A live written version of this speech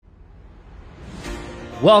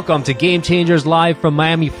Welcome to Game Changers live from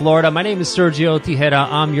Miami, Florida. My name is Sergio Tejeda.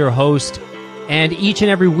 I'm your host. And each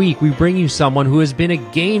and every week, we bring you someone who has been a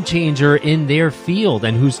game changer in their field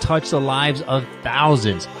and who's touched the lives of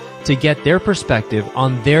thousands to get their perspective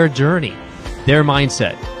on their journey, their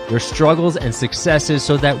mindset, their struggles and successes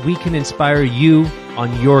so that we can inspire you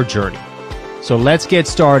on your journey. So let's get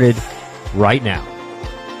started right now.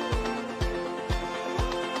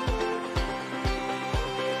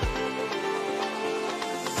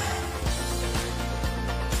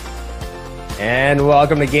 And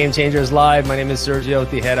welcome to Game Changers Live. My name is Sergio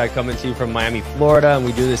Tejeda, coming to you from Miami, Florida, and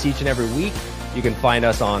we do this each and every week. You can find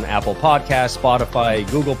us on Apple Podcasts, Spotify,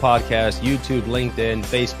 Google Podcasts, YouTube, LinkedIn,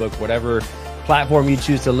 Facebook, whatever platform you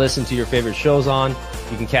choose to listen to your favorite shows on.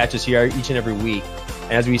 You can catch us here each and every week.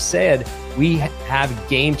 And as we said, we have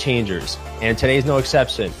game changers, and today's no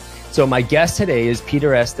exception. So my guest today is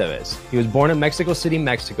Peter Estevez. He was born in Mexico City,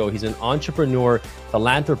 Mexico. He's an entrepreneur,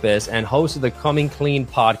 philanthropist, and host of the Coming Clean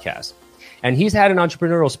podcast. And he's had an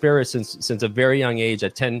entrepreneurial spirit since a very young age.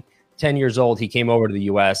 At 10 years old, he came over to the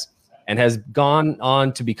U.S. and has gone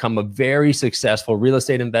on to become a very successful real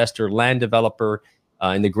estate investor, land developer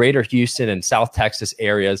in the greater Houston and South Texas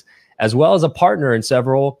areas, as well as a partner in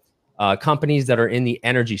several companies that are in the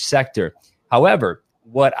energy sector. However,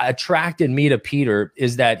 what attracted me to Peter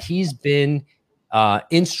is that he's been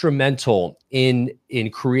instrumental in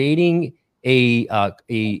creating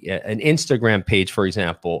an Instagram page, for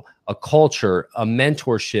example, a culture, a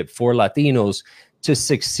mentorship for Latinos to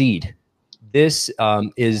succeed. This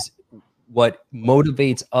is what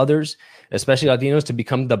motivates others, especially Latinos, to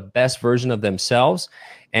become the best version of themselves.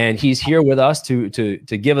 And he's here with us to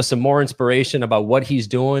give us some more inspiration about what he's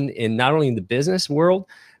doing in not only in the business world,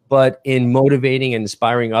 but in motivating and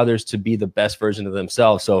inspiring others to be the best version of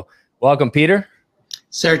themselves. So welcome, Peter.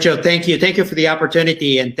 Sergio, thank you. Thank you for the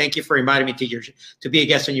opportunity, and thank you for inviting me to be a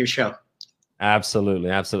guest on your show. Absolutely,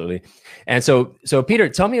 absolutely. And so Peter,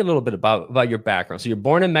 tell me a little bit about your background. So you're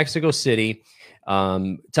born in Mexico City.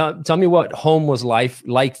 Tell me what home was life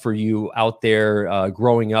like for you out there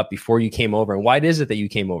growing up before you came over, and why is it that you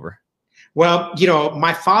came over? Well,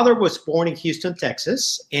 my father was born in Houston,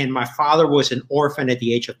 Texas, and my father was an orphan at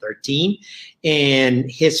the age of 13.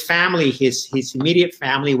 And his family, his immediate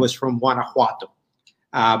family, was from Guanajuato.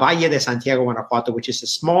 Valle de Santiago, Guanajuato, which is a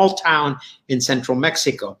small town in central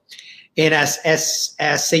Mexico. And as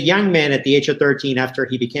a young man at the age of 13, after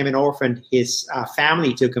he became an orphan, his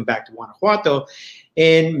family took him back to Guanajuato.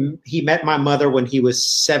 And he met my mother when he was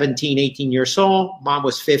 17, 18 years old. Mom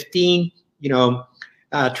was 15,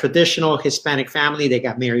 traditional Hispanic family. They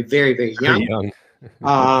got married very, very young.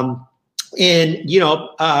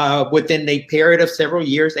 Within a period of several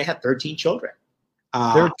years, they had 13 children.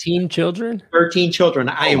 13 children? 13 children.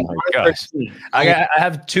 I am one of 13. I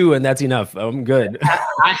have 2, and that's enough. I'm good.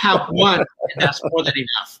 I have 1, and that's more than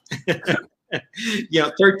enough.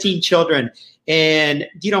 13 children. And,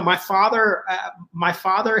 my father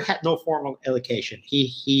had no formal education.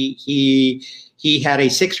 He had a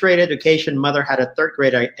 6th grade education. Mother had a 3rd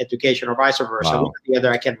grade education, or vice versa. Wow. One or the other,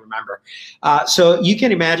 I can't remember. So you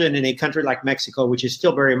can imagine in a country like Mexico, which is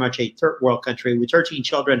still very much a third world country, with 13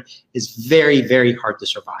 children, is very, very hard to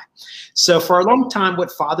survive. So for a long time,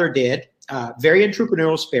 what father did, very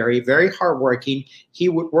entrepreneurial spirit, very hardworking, he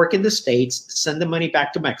would work in the States, send the money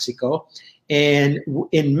back to Mexico. And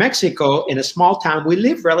in Mexico, in a small town, we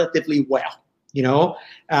live relatively well. We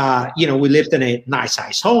lived in a nice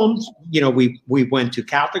size homes. We went to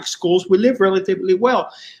Catholic schools. We lived relatively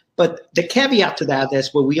well. But the caveat to that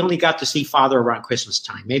is we only got to see father around Christmas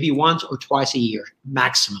time, maybe once or twice a year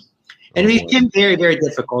maximum. And it became very, very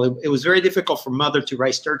difficult. It was very difficult for mother to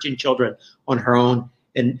raise 13 children on her own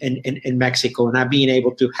in Mexico, and not being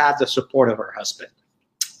able to have the support of her husband.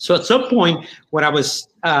 So at some point when I was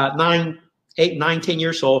 9, 10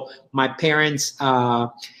 years old, my parents,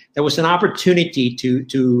 there was an opportunity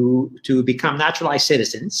to become naturalized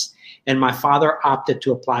citizens, and my father opted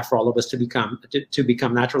to apply for all of us to become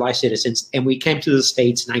naturalized citizens, and we came to the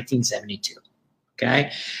States in 1972.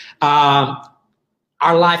 Okay, our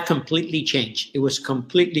life completely changed. It was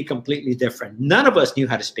completely different. None of us knew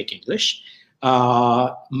how to speak English.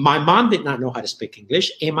 My mom did not know how to speak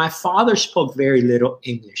English, and my father spoke very little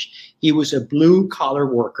English. He was a blue-collar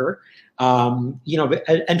worker.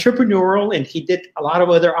 Entrepreneurial, and he did a lot of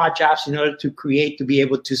other odd jobs in order to be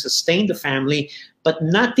able to sustain the family, but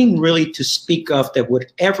nothing really to speak of that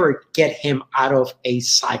would ever get him out of a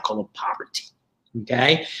cycle of poverty.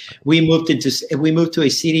 Okay, we moved to a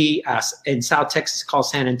city in South Texas called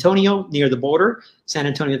San Antonio, near the border. San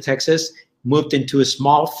Antonio, Texas. Moved into a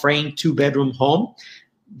small frame 2-bedroom home.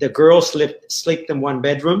 The girls slept in one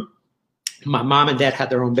bedroom. My mom and dad had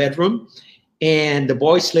their own bedroom, and the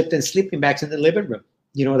boys slept in sleeping bags in the living room.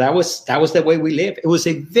 That was the way we lived. It was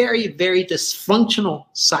a very, very dysfunctional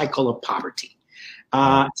cycle of poverty.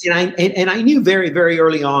 And I knew very, very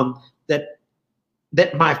early on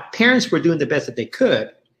that my parents were doing the best that they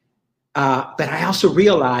could. But I also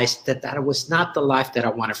realized that was not the life that I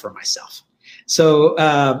wanted for myself. So,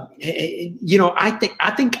 I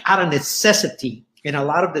think out of necessity in a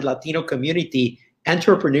lot of the Latino community,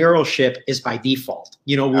 entrepreneurship is by default.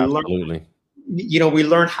 Absolutely. We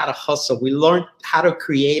learn how to hustle. We learn how to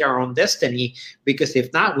create our own destiny, because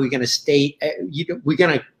if not, we're going to we're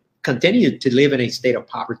going to continue to live in a state of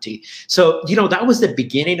poverty. So, that was the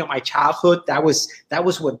beginning of my childhood. That was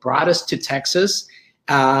what brought us to Texas.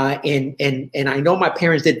 And I know my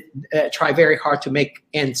parents did try very hard to make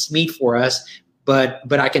ends meet for us, but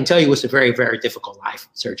I can tell you it was a very, very difficult life,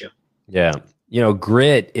 Sergio. Yeah.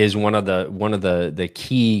 Grit is one of the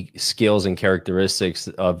key skills and characteristics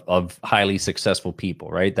of highly successful people,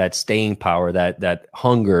 right? That staying power, that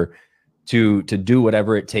hunger to do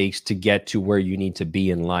whatever it takes to get to where you need to be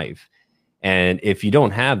in life. And if you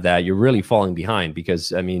don't have that, you're really falling behind,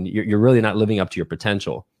 because you're really not living up to your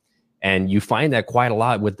potential. And you find that quite a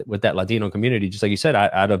lot with that Latino community, just like you said,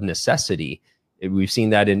 out of necessity. We've seen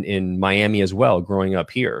that in Miami as well, growing up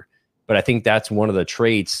here. But I think that's one of the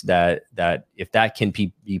traits that if that can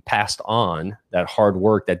be passed on, that hard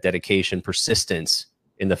work, that dedication, persistence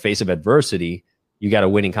in the face of adversity, you got a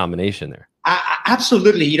winning combination there.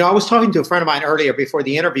 Absolutely. I was talking to a friend of mine earlier before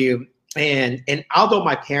the interview, and although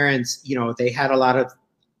my parents, they had a lot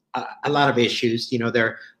of issues,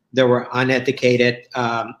 they were uneducated.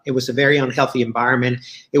 It was a very unhealthy environment.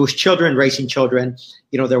 It was children raising children.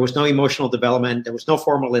 There was no emotional development. There was no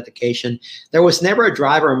formal education. There was never a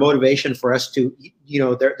drive or a motivation for us to,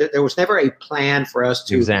 there was never a plan for us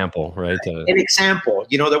to. Example, right? An example.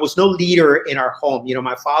 There was no leader in our home.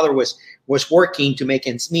 My father was working to make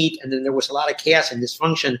ends meet, and then there was a lot of chaos and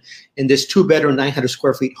dysfunction in this 2-bedroom, 900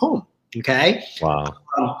 square feet home. Okay. Wow.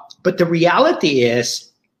 But the reality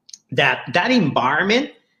is that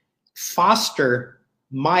environment foster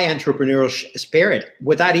my entrepreneurial spirit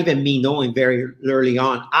without even me knowing very early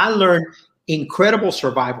on. I learned incredible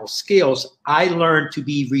survival skills. I learned to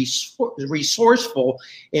be resourceful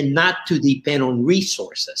and not to depend on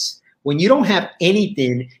resources. When you don't have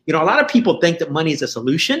anything, a lot of people think that money is a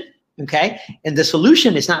solution. Okay. And the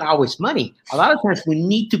solution is not always money. A lot of times we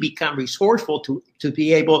need to become resourceful to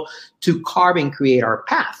be able to carve and create our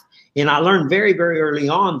path. And I learned very, very early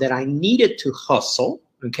on that I needed to hustle.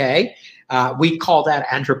 Okay. We call that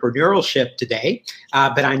entrepreneurship today.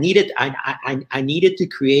 But I needed to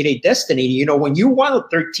create a destiny. When you're one of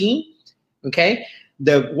 13, okay,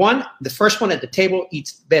 the first one at the table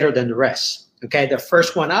eats better than the rest. Okay. The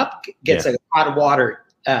first one up gets a hot of water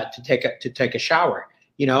to take a shower,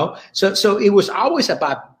 So it was always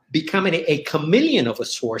about becoming a chameleon of a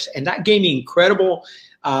source. And that gave me incredible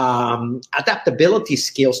adaptability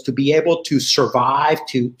skills to be able to survive,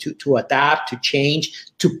 to adapt, to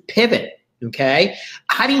change, to pivot. Okay.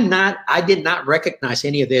 I did not recognize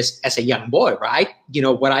any of this as a young boy, right?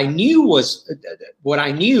 What I knew was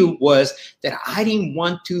that I didn't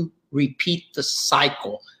want to repeat the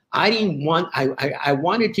cycle. I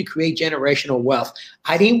wanted to create generational wealth.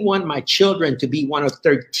 I didn't want my children to be one of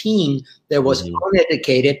 13 that was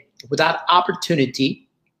uneducated, without opportunity.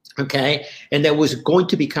 Okay. And that was going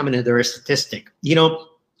to become another statistic.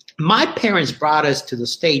 My parents brought us to the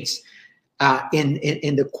States in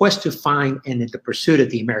the quest to find and in the pursuit of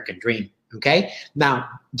the American dream. Okay. Now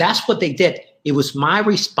that's what they did. It was my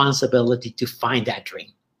responsibility to find that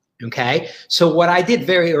dream. Okay. So what I did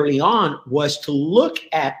very early on was to look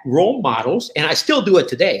at role models, and I still do it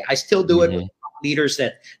today. I still do it with leaders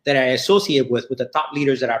that I associate with the top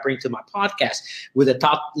leaders that I bring to my podcast, with the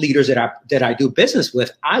top leaders that I do business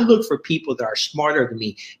with. I look for people that are smarter than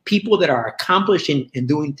me, people that are accomplishing and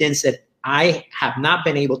doing things that I have not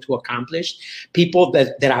been able to accomplish, people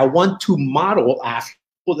that I want to model after,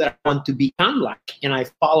 people that I want to become like, and I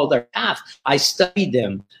follow their path. I study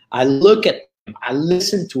them. I look at them. I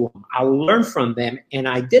listen to them. I learn from them. And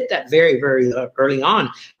I did that very, very early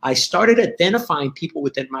on. I started identifying people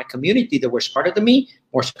within my community that were smarter than me,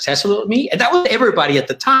 more successful than me. And that was everybody at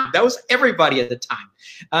the time.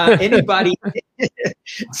 Anybody.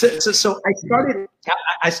 So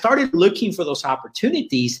I started looking for those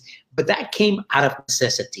opportunities, but that came out of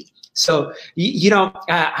necessity. So,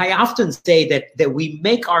 I often say that we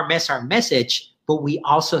make our mess our message, but we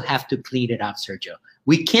also have to clean it up, Sergio.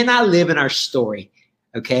 We cannot live in our story,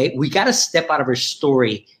 okay? We got to step out of our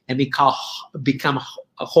story and become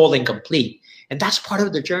whole and complete. And that's part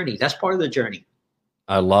of the journey.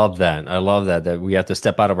 I love that. I love that we have to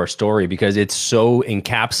step out of our story because it's so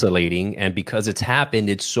encapsulating, and because it's happened,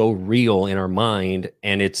 it's so real in our mind,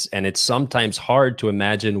 and it's sometimes hard to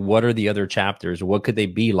imagine what are the other chapters, what could they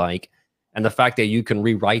be like, and the fact that you can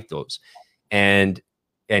rewrite those, and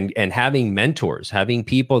and having mentors, having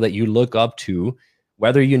people that you look up to,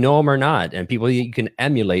 whether you know them or not, and people that you can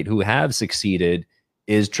emulate who have succeeded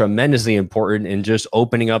is tremendously important in just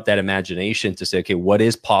opening up that imagination to say, okay, what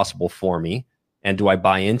is possible for me? And do I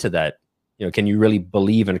buy into that? You know, can you really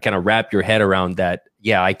believe and kind of wrap your head around that?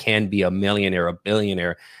 Yeah, I can be a millionaire, a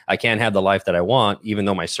billionaire. I can have the life that I want, even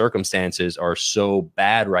though my circumstances are so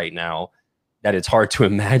bad right now that it's hard to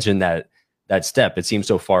imagine that step. It seems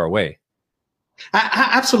so far away.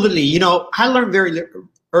 Absolutely. You know, I learned very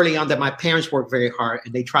early on that my parents worked very hard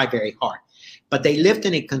and they tried very hard, but they lived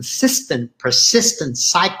in a consistent, persistent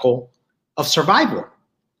cycle of survival.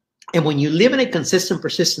 And when you live in a consistent,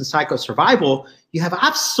 persistent cycle of survival, you have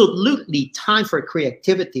absolutely time for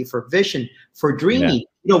creativity, for vision, for dreaming. Yeah.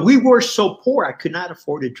 You know, we were so poor, I could not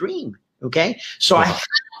afford a dream. Okay. So I had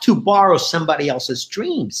to borrow somebody else's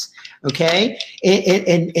dreams. Okay.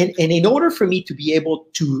 And in order for me to be able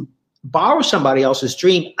to borrow somebody else's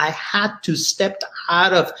dream, I had to step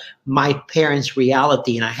out of my parents'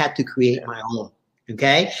 reality and I had to create my own.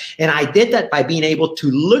 Okay. And I did that by being able to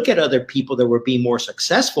look at other people that were being more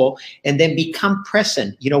successful and then become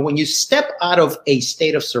present. You know, when you step out of a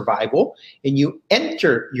state of survival and you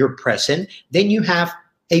enter your present, then you have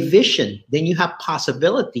a vision, then you have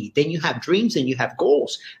possibility, then you have dreams and you have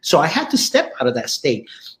goals. So I had to step out of that state.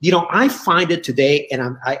 You know, I find it today,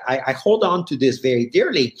 and I hold on to this very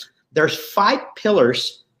dearly. There's 5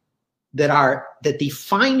 pillars that are the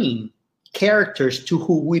defining characters to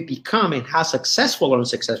who we become and how successful or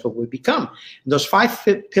unsuccessful we become. And those 5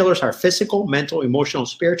 pillars are physical, mental, emotional,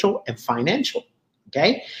 spiritual, and financial.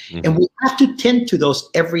 Okay. Mm-hmm. And we have to tend to those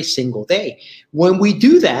every single day. When we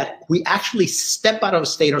do that, we actually step out of a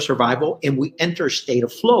state of survival and we enter a state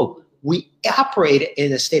of flow. We operate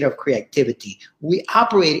in a state of creativity. We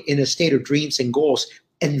operate in a state of dreams and goals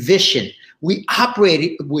and vision. We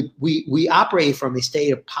operate from a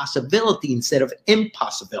state of possibility instead of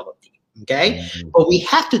impossibility. Okay. Mm-hmm. But we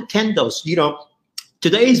have to tend those. You know,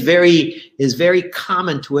 today is very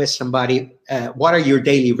common to ask somebody, what are your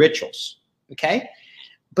daily rituals? Okay.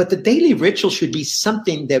 But the daily ritual should be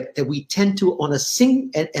something that we tend to on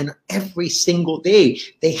and every single day.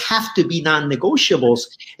 They have to be non-negotiables.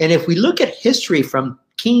 And if we look at history from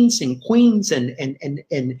kings and queens and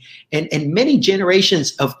many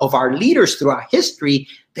generations of our leaders throughout history,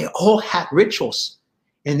 they all had rituals.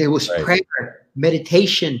 And there was prayer,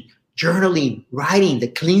 meditation, journaling, writing, the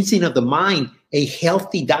cleansing of the mind, a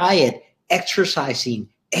healthy diet, exercising,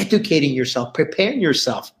 educating yourself, preparing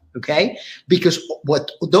yourself. Okay, because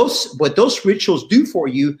what those rituals do for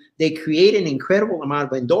you, they create an incredible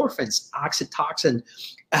amount of endorphins, oxytocin,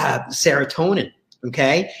 serotonin.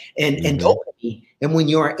 Okay, and dopamine. And when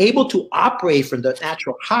you are able to operate from the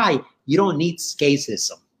natural high, you don't need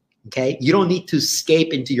escapism. Okay, you don't need to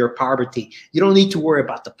escape into your poverty. You don't need to worry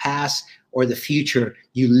about the past or the future.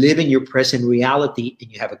 You live in your present reality,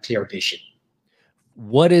 and you have a clear vision.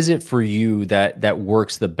 What is it for you that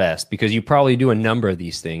works the best? Because you probably do a number of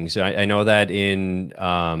these things. I know that in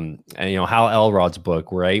Hal Elrod's book,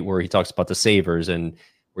 right, where he talks about the savers and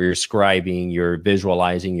where you're scribing, you're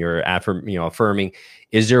visualizing, you're affirming.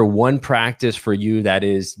 Is there one practice for you that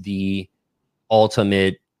is the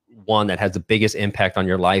ultimate one that has the biggest impact on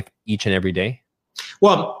your life each and every day?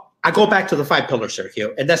 Well, I go back to the 5 pillars,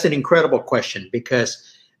 Sergio, and that's an incredible question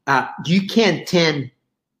because you can't tend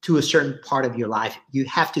to a certain part of your life. You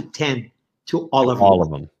have to tend to all of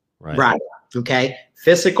them. Right. Okay.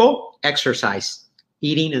 Physical, exercise,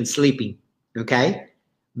 eating and sleeping. Okay.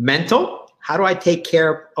 Mental, how do I take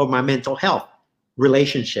care of my mental health?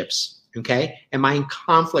 Relationships. Okay. Am I in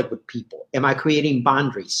conflict with people? Am I creating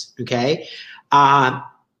boundaries? Okay.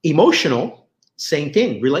 Emotional, same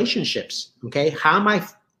thing. Relationships. Okay. How am I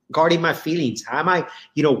guarding my feelings? How am I,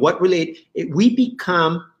 we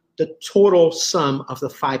become the total sum of the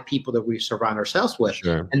 5 people that we surround ourselves with.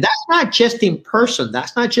 Sure. And that's not just in person.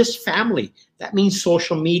 That's not just family. That means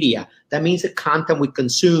social media. That means the content we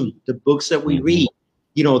consume, the books that we read,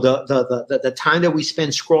 the time that we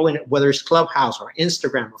spend scrolling, whether it's Clubhouse or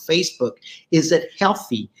Instagram or Facebook. Is it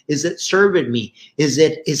healthy? Is it serving me? Is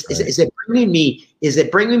it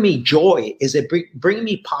bringing me joy? Is it bringing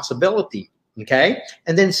me possibility? Okay.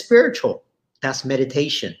 And then spiritual, that's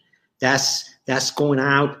meditation. That's going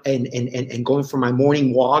out and going for my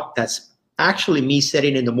morning walk. That's actually me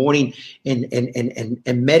sitting in the morning and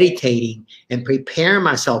meditating and preparing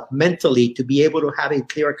myself mentally to be able to have a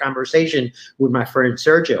clear conversation with my friend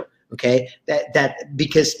Sergio. Okay, that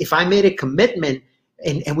because if I made a commitment,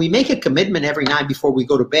 and we make a commitment every night before we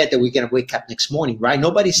go to bed that we're going to wake up next morning, right?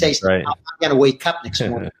 Nobody says, right, I'm going to wake up next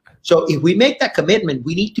morning. So if we make that commitment,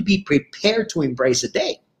 we need to be prepared to embrace the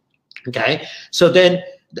day. Okay, so then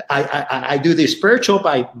I do the spiritual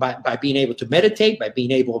by being able to meditate, by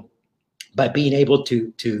being able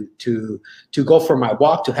to go for my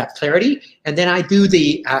walk to have clarity, and then I do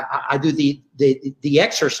the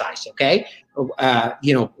exercise. Okay,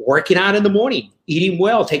 working out in the morning, eating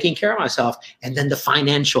well, taking care of myself, and then the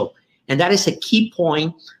financial. And that is a key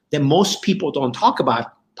point that most people don't talk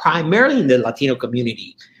about, primarily in the Latino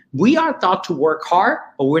community. We are taught to work hard,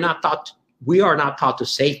 but we are not taught to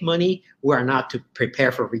save money. We are not to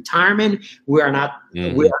prepare for retirement. We are not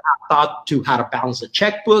taught to how to balance a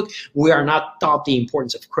checkbook. We are not taught the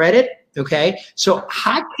importance of credit. Okay, so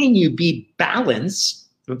how can you be balanced?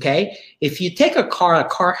 Okay, if you take a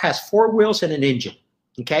car has 4 wheels and an engine.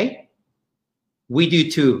 Okay, we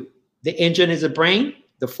do too. The engine is the brain.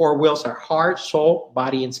 The 4 wheels are heart, soul,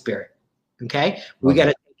 body, and spirit. Okay, we got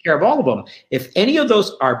to take care of all of them. If any of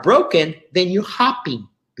those are broken, then you're hopping.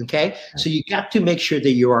 Okay, so you got to make sure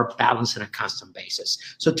that you are balanced on a constant basis.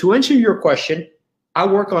 So to answer your question, I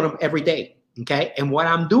work on them every day. Okay, and what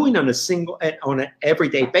I'm doing on an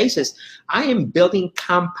everyday basis, I am building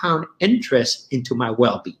compound interest into my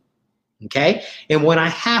well-being. Okay, and when I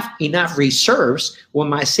have enough reserves, when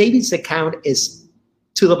my savings account is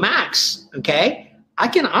to the max, okay, I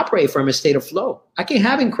can operate from a state of flow. I can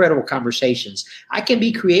have incredible conversations. I can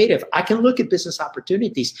be creative. I can look at business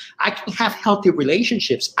opportunities. I can have healthy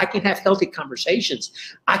relationships. I can have healthy conversations.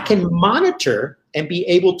 I can monitor and be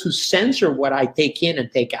able to censor what I take in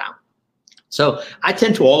and take out. So I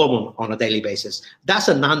tend to all of them on a daily basis. That's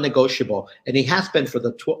a non-negotiable, and it has been for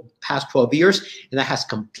the past 12 years, and that has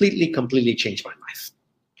completely changed my life.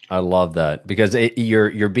 I love that, because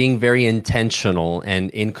you're being very intentional and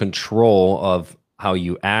in control of how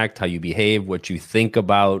you act, how you behave, what you think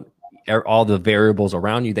about, all the variables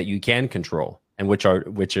around you that you can control, and which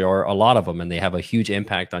are a lot of them, and they have a huge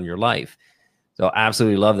impact on your life. So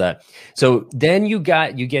absolutely love that. So then you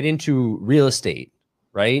get into real estate,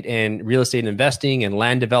 right? And real estate investing and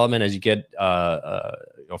land development as you get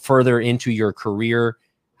further into your career.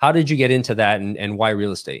 How did you get into that, and why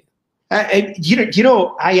real estate? There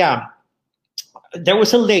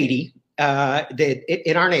was a lady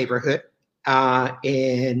in our neighborhood,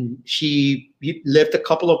 and she lived a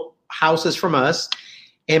couple of houses from us.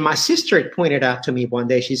 And my sister had pointed out to me one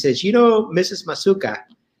day, she says, Mrs. Masuka,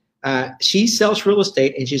 she sells real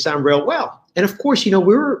estate and she's done real well. And of course, we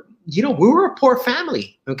were a poor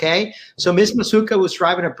family. Okay. So Ms. Masuka was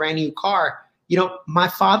driving a brand new car. My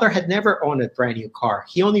father had never owned a brand new car.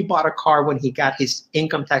 He only bought a car when he got his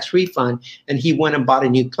income tax refund, and he went and bought a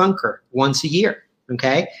new clunker once a year.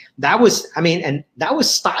 Okay. That was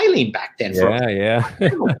styling back then. Yeah.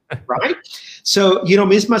 Right. So,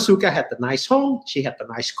 Ms. Masuka had the nice home. She had the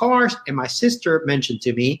nice cars. And my sister mentioned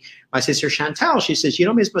to me, my sister Chantal, she says,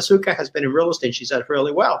 Ms. Masuka has been in real estate. She's done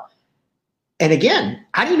really well. And again,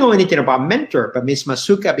 I didn't know anything about mentor, but Ms.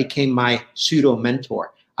 Masuka became my pseudo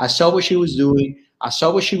mentor. I saw what she was doing. I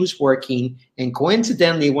saw what she was working. And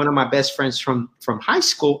coincidentally, one of my best friends from high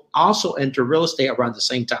school also entered real estate around the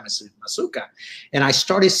same time as Masuka. And I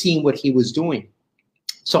started seeing what he was doing.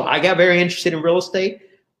 So I got very interested in real estate.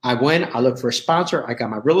 I looked for a sponsor. I got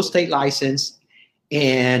my real estate license.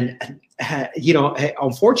 And,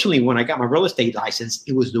 unfortunately, when I got my real estate license,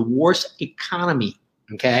 it was the worst economy.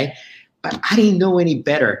 Okay. But I didn't know any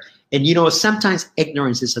better. And, sometimes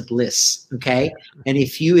ignorance is a bliss, okay? And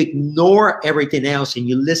if you ignore everything else and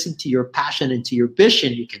you listen to your passion and to your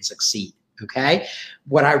vision, you can succeed, okay?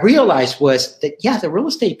 What I realized was that, the real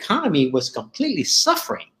estate economy was completely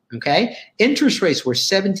suffering, okay? Interest rates were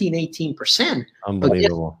 17, 18%.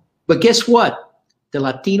 Unbelievable. But guess what? The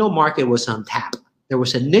Latino market was on tap. There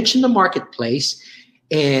was a niche in the marketplace,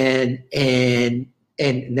 and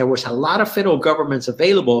there was a lot of federal governments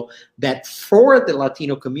available that for the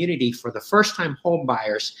Latino community, for the first-time home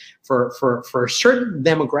buyers, for certain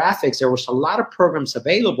demographics, there was a lot of programs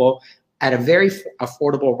available at a very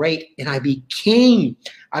affordable rate. And I became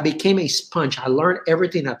a sponge. I learned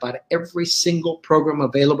everything about every single program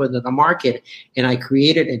available in the market, and I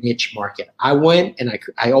created a niche market. I went and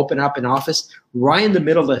I opened up an office right in the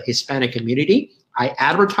middle of the Hispanic community. I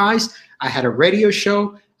advertised. I had a radio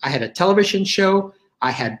show. I had a television show. I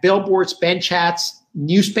had billboards, bench chats,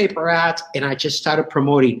 newspaper ads, and I just started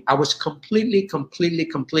promoting. I was completely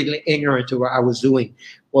ignorant to what I was doing.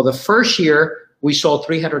 Well, the first year we sold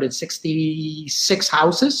 366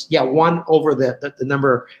 houses. Yeah, one over the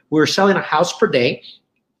number. We were selling a house per day.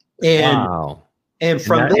 And wow. and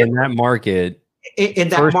from In that market, in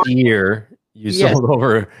that first market, year, you yes, sold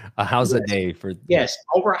over a house a day for yes,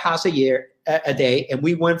 over a house a day. And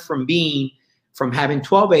we went from having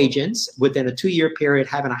 12 agents within a 2-year period,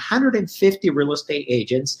 having 150 real estate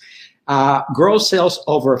agents, gross sales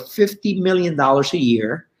over $50 million a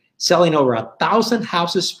year, selling over 1,000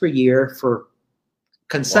 houses per year for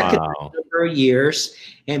consecutive number of years,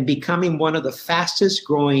 and becoming one of the fastest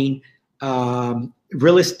growing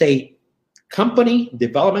real estate company,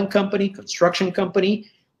 development company, construction company,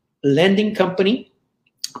 lending company,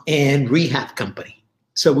 and rehab company.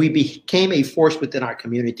 So we became a force within our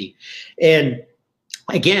community. And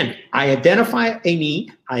again, I identify a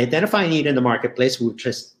need in the marketplace, which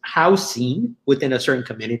is housing within a certain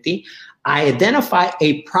community. I identify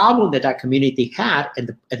a problem that community had,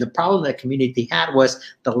 and the problem that community had was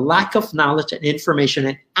the lack of knowledge and information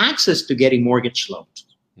and access to getting mortgage loans.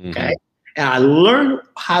 Okay. And I learned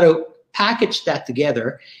how to package that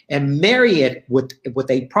together and marry it with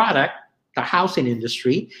a product, the housing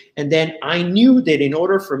industry. And then I knew that in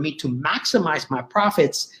order for me to maximize my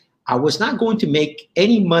profits, I was not going to make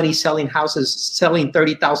any money selling houses, selling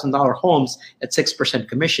 $30,000 homes at 6%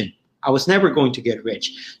 commission. I was never going to get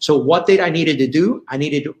rich. So what did I needed to do? I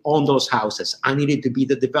needed to own those houses. I needed to be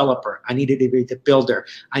the developer. I needed to be the builder.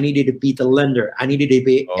 I needed to be the lender. I needed to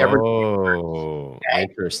be everything. Oh,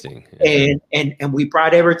 interesting. And we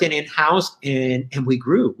brought everything in house, and we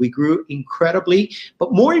grew. We grew incredibly.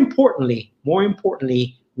 But more importantly,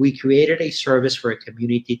 we created a service for a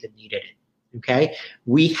community that needed it. Okay,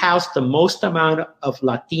 we housed the most amount of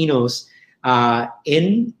Latinos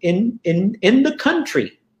in the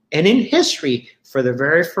country and in history for the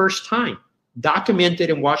very first time, documented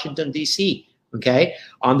in Washington, D.C., okay,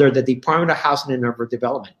 under the Department of Housing and Urban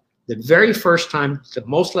Development. The very first time the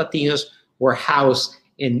most Latinos were housed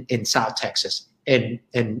in South Texas. And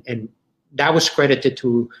that was credited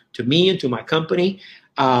to me and to my company.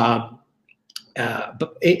 But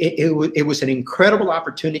it was an incredible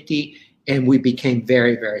opportunity, and we became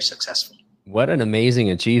very, very successful. What an amazing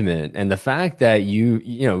achievement. And the fact that you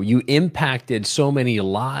impacted so many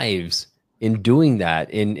lives in doing that,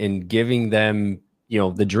 in giving them,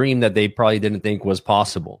 the dream that they probably didn't think was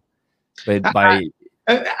possible. But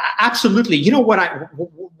absolutely. You know, what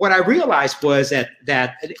I realized was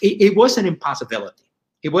that it was an impossibility.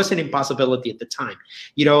 It was an impossibility at the time.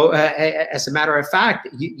 As a matter of fact,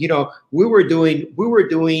 we were doing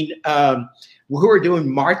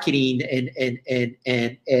marketing and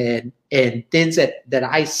things that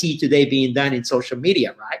I see today being done in social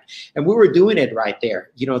media, right? And we were doing it right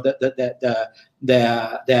there.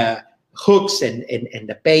 The hooks and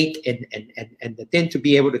the bait and the thing to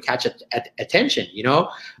be able to catch attention.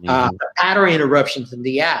 The pattern interruptions in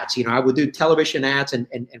the ads. I would do television ads and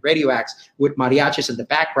radio ads with mariachis in the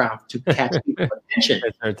background to catch people's attention.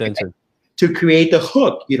 To create the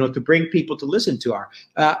hook, to bring people to listen to our.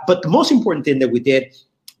 But the most important thing that we did,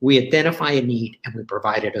 we identify a need and we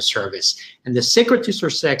provided a service. And the secret to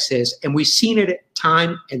success is, and we've seen it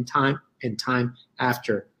time and time and time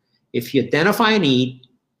after, if you identify a need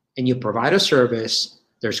and you provide a service,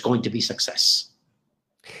 there's going to be success.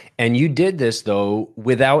 And you did this, though,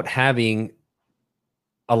 without having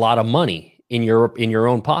a lot of money in your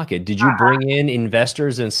own pocket. Did you bring in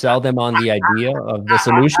investors and sell them on the idea of the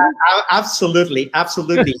solution? Absolutely.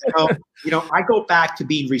 I go back to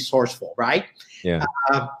being resourceful, right? Yeah.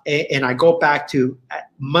 And I go back to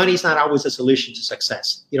money's not always a solution to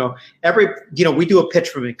success. We do a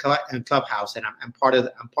pitch room in Clubhouse, and I'm part of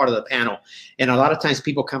the panel. And a lot of times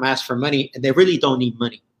people come ask for money, and they really don't need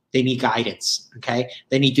money. They need guidance. Okay.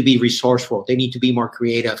 They need to be resourceful. They need to be more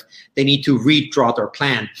creative. They need to redraw their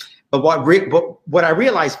plan. But what I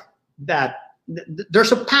realized that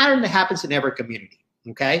there's a pattern that happens in every community,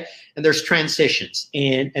 okay? And there's transitions,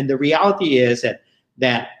 and the reality is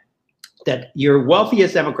that your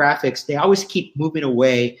wealthiest demographics, they always keep moving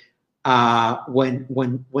away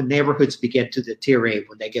when neighborhoods begin to deteriorate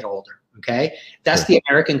when they get older, okay? That's the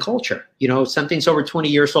American culture. Something's over 20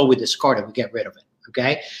 years old, we discard it, we get rid of it,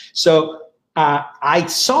 okay? So I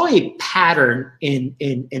saw a pattern in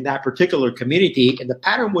that particular community, and the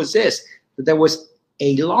pattern was this: that there was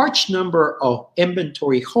a large number of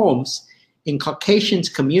inventory homes in Caucasian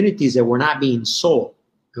communities that were not being sold,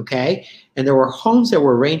 okay? And there were homes that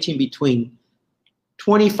were ranging between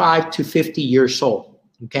 25 to 50 years old,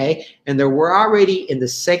 okay? And they were already in the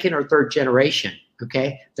second or third generation,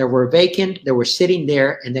 okay? They were vacant, they were sitting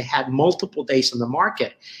there, and they had multiple days on the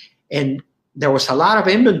market. And there was a lot of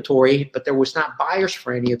inventory, but there was not buyers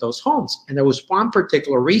for any of those homes. And there was one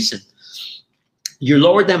particular reason. Your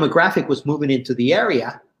lower demographic was moving into the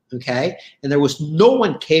area, okay? And there was no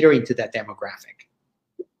one catering to that demographic.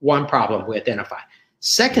 One problem we identified.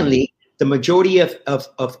 Secondly, the majority of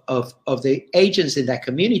the agents in that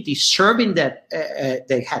community serving that,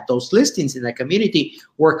 they had those listings in that community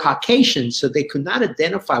were Caucasian, so they could not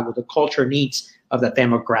identify with the culture needs of the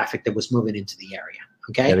demographic that was moving into the area.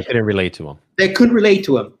 Okay, yeah, they couldn't relate to them. They couldn't relate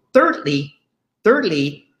to them. Thirdly,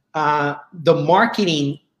 the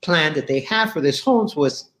marketing plan that they had for these homes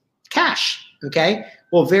was cash. Okay,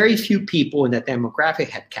 well, very few people in that demographic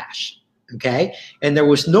had cash. Okay, and there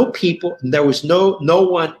was no people, there was no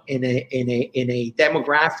one in a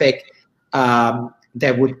demographic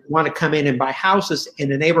that would want to come in and buy houses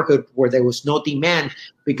in a neighborhood where there was no demand,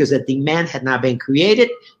 because the demand had not been created,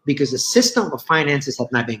 because the system of finances had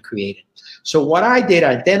not been created. So what I did,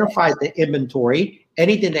 I identified the inventory,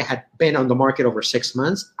 anything that had been on the market over 6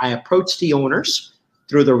 months. I approached the owners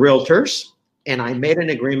through the realtors, and I made an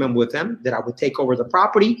agreement with them that I would take over the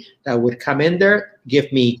property, that I would come in there, give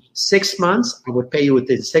me 6 months. I would pay you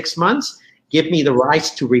within 6 months, give me the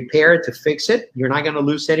rights to repair it, to fix it. You're not going to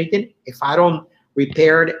lose anything. If I don't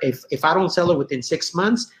repair it, if I don't sell it within 6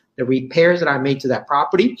 months, the repairs that I made to that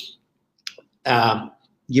property,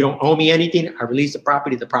 you don't owe me anything. I release the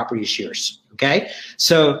property is yours. Okay.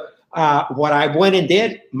 So what I went and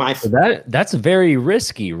did, that's very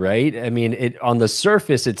risky, right? I mean, on the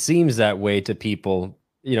surface, it seems that way to people.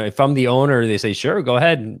 You know, if I'm the owner, they say, sure, go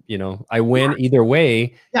ahead. You know, I win either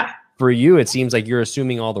way. Yeah. For you, it seems like you're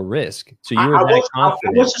assuming all the risk. So you were that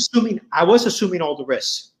confident. I was assuming all the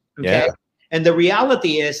risks. Okay. Yeah. And the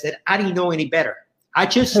reality is that I didn't know any better. I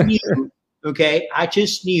just knew, okay, I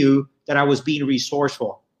just knew that I was being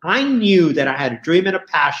resourceful. I knew that I had a dream and a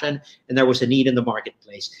passion, and there was a need in the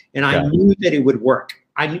marketplace. And I knew that it would work.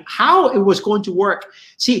 I knew how it was going to work.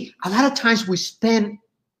 See, a lot of times we spend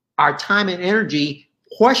our time and energy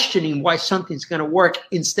questioning why something's going to work,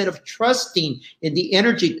 instead of trusting in the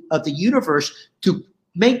energy of the universe to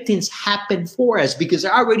make things happen for us, because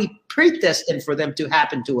they're already predestined for them to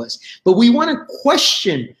happen to us. But we want to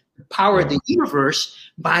question the power of the universe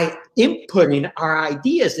by inputting our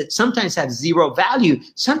ideas that sometimes have zero value.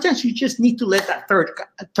 Sometimes you just need to let that third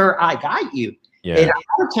eye guide you. Yeah. And a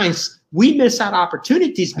lot of times we miss out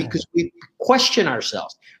opportunities because we question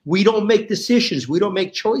ourselves. We don't make decisions. We don't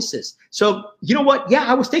make choices. So you know what? Yeah,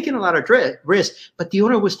 I was taking a lot of risk, but the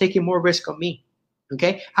owner was taking more risk on me.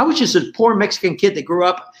 Okay, I was just a poor Mexican kid that grew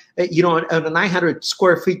up, you know, in a 900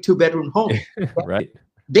 square feet, 2-bedroom home. Right.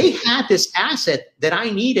 They had this asset that I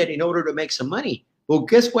needed in order to make some money. Well,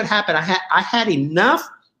 guess what happened? I had enough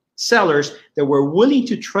sellers that were willing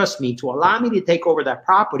to trust me, to allow me to take over that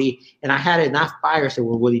property, and I had enough buyers that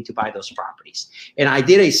were willing to buy those properties. And I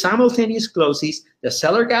did a simultaneous closings. The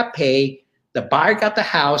seller got paid, the buyer got the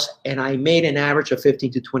house, and I made an average of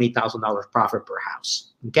 $15,000 to $20,000 profit per house.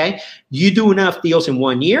 Okay, you do enough deals in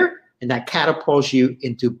 1 year, and that catapults you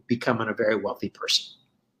into becoming a very wealthy person.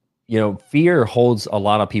 You know, fear holds a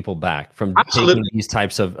lot of people back from taking these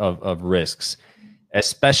types of risks,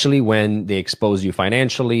 especially when they expose you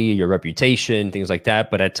financially, your reputation, things like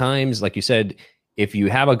that. But at times, like you said, if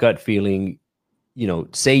you have a gut feeling, you know,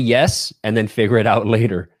 say yes and then figure it out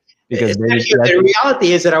later. Because the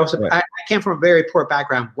reality is that I came from a very poor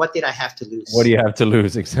background. What did I have to lose? What do you have to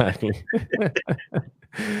lose? Exactly.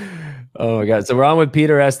 Oh my God. So we're on with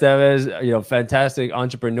Peter Estevez, you know, fantastic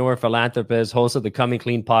entrepreneur, philanthropist, host of the Coming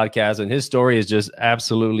Clean podcast. And his story is just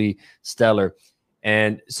absolutely stellar.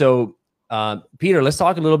 And so, Peter, let's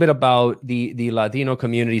talk a little bit about the Latino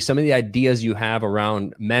community, some of the ideas you have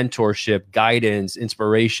around mentorship, guidance,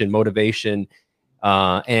 inspiration, motivation,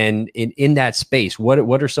 and in that space.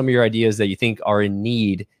 What are some of your ideas that you think are in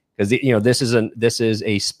need? Because, you know, this is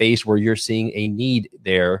a space where you're seeing a need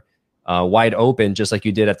there, wide open, just like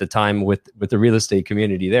you did at the time with the real estate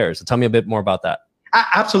community there. So tell me a bit more about that.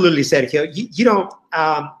 Absolutely, Sergio. You know,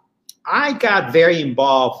 I got very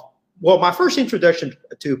involved. Well, my first introduction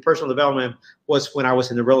to personal development was when I was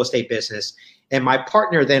in the real estate business. And my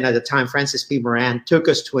partner then at the time, Francis P. Moran, took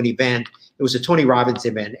us to an event. It was a Tony Robbins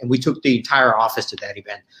event, and we took the entire office to that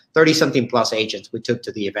event. 30-something plus agents we took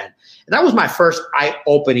to the event. And that was my first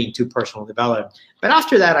eye-opening to personal development. But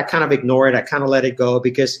after that, I kind of ignored it. I kind of let it go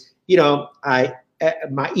because, you know,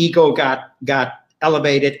 my ego got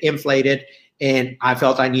elevated, inflated, and I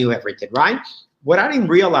felt I knew everything, right? What I didn't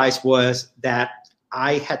realize was that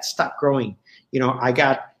I had stopped growing. You know, I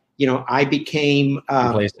became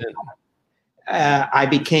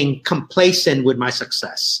complacent with my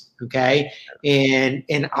success. okay, and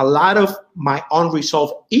a lot of my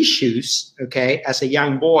unresolved issues, okay, as a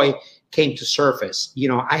young boy came to surface. You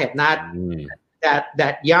know, I had not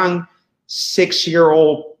that young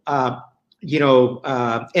 6-year-old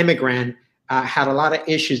immigrant had a lot of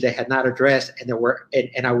issues they had not addressed, and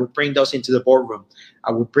and I would bring those into the boardroom.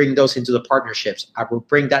 I would bring those into the partnerships. I would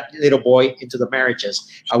bring that little boy into the marriages.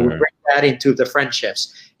 I would bring that into the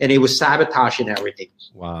friendships, and it was sabotaging everything.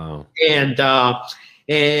 Wow. And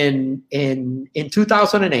in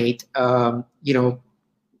 2008,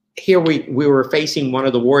 here we were facing one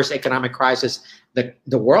of the worst economic crises that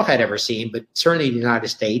the world had ever seen, but certainly the United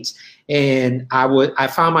States. And I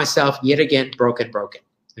found myself yet again broken.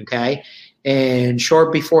 Okay. And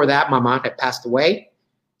short before that, my mom had passed away.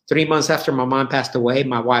 3 months after my mom passed away,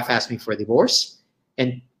 my wife asked me for a divorce.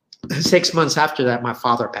 And 6 months after that, my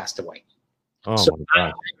father passed away. Oh, so my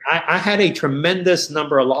God. I had a tremendous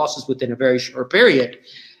number of losses within a very short period.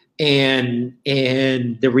 And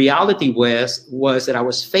the reality was that I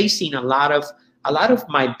was facing a lot of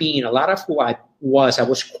my being, a lot of who I was. I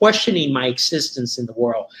was questioning my existence in the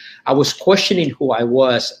world. I was questioning who I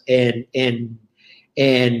was. And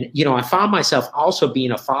I found myself also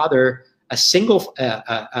being a father, a single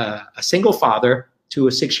father to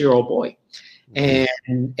a 6-year-old boy.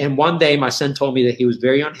 And one day my son told me that he was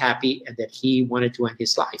very unhappy and that he wanted to end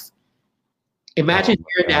his life. Imagine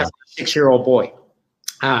hearing that from a 6-year-old boy.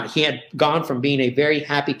 He had gone from being a very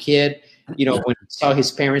happy kid, when he saw his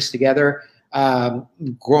parents together,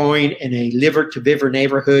 growing in a liver-to-liver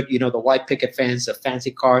neighborhood, the white picket fence, the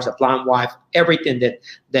fancy cars, a blonde wife, everything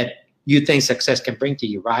that you think success can bring to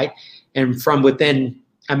you, right? And from within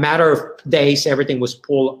a matter of days, everything was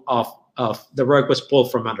pulled off the rug was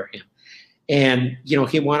pulled from under him. And,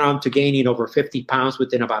 he went on to gaining over 50 pounds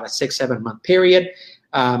within about a 6-7 month period,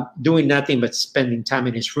 doing nothing but spending time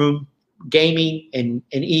in his room, gaming and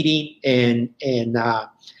eating. I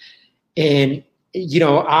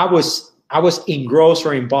was engrossed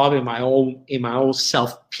or involved in my own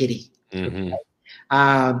self-pity. Mm-hmm.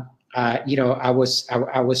 I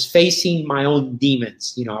was facing my own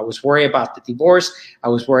demons. I was worried about the divorce. I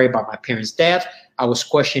was worried about my parents' death. I was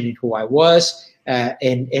questioning who I was, and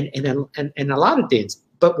a lot of things.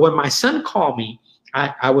 But when my son called me,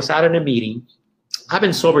 I was out in a meeting. I've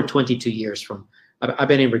been sober 22 years I've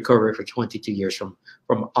been in recovery for 22 years from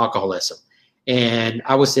alcoholism. And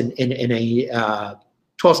I was in a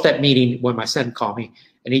 12-step meeting when my son called me,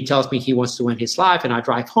 and he tells me he wants to end his life. And I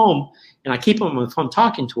drive home, and I keep him on the phone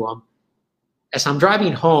talking to him. As I'm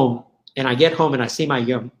driving home, and I get home and I see my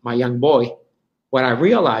young boy, what I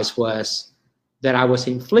realized was that I was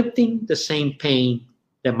inflicting the same pain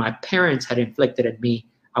that my parents had inflicted at me.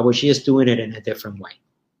 I was just doing it in a different way.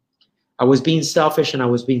 I was being selfish and I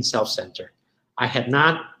was being self-centered. I had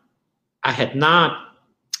not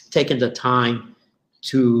taken the time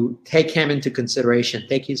to take him into consideration,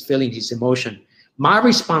 take his feeling, his emotion. My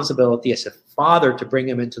responsibility as a father to bring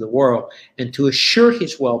him into the world and to assure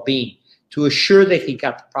his well-being, to assure that he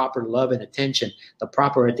got the proper love and attention, the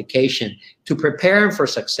proper education, to prepare him for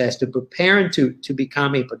success, to prepare him to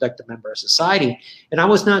become a productive member of society. And I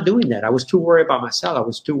was not doing that. I was too worried about myself. I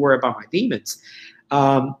was too worried about my demons.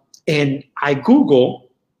 And I Googled,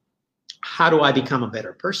 how do I become a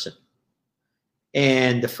better person?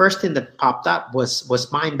 And the first thing that popped up was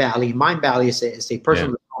Mindvalley. Mindvalley is a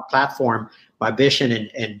personal platform by Vision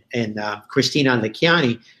and Christina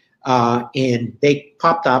Lecchiani. And they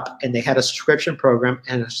popped up and they had a subscription program,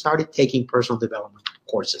 and I started taking personal development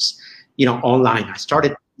courses, online. I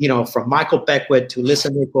started, from Michael Beckwith to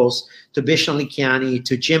Lisa Nichols to Vision Lecchiani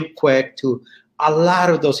to Jim Quick to a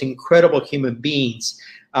lot of those incredible human beings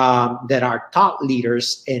that are thought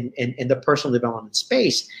leaders in the personal development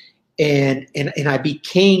space. And I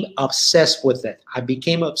became obsessed with it. I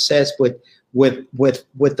became obsessed with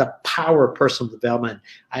the power of personal development.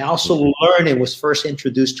 I also learned and was first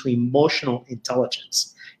introduced to emotional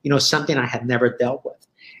intelligence, something I had never dealt with.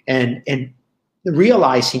 And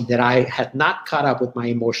realizing that I had not caught up with my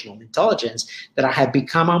emotional intelligence, that I had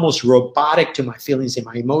become almost robotic to my feelings and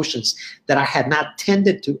my emotions, that I had not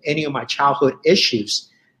tended to any of my childhood issues,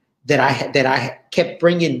 that I kept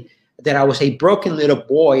bringing, that I was a broken little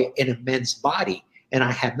boy in a man's body, and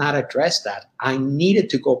I had not addressed that. I needed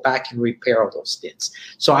to go back and repair all those things.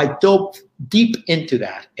 So I dove deep into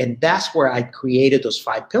that, and that's where I created those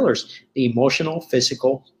 5 pillars: the emotional,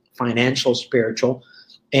 physical, financial, spiritual,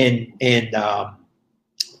 and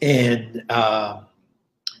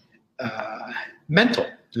mental.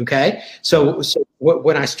 Okay. So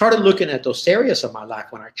when I started looking at those areas of my life,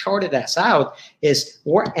 when I charted that out, is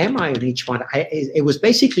where am I in each one? It was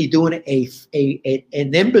basically doing an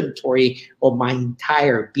inventory of my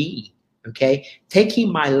entire being. Okay. Taking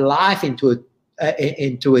my life into a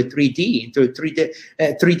 3D, into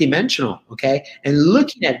a three-dimensional, okay, and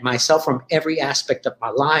looking at myself from every aspect of my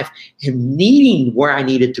life and needing where I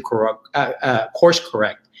needed to course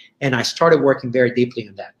correct. And I started working very deeply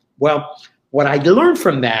on that. Well, what I learned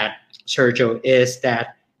from that, Sergio, is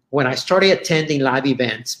that when I started attending live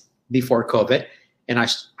events before COVID, and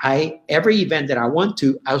I every event that I went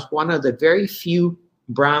to, I was one of the very few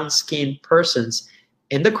brown-skinned persons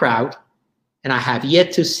in the crowd, and I have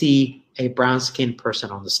yet to see a brown-skinned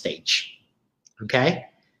person on the stage. Okay,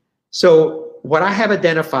 so what I have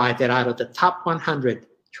identified that out of the top 100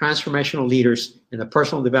 transformational leaders in the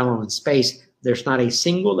personal development space, there's not a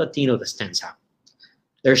single Latino that stands out.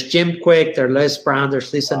 There's Jim Quick, there's Les Brown,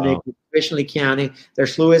 there's Lisa Nick, there's Christian Lichiani,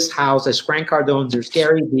 there's Lewis House, there's Grant Cardone, there's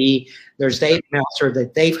Gary Vee, there's Dave Meltzer, there's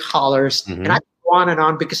Dave Hollers, and I go on and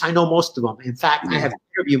on because I know most of them. In fact, I have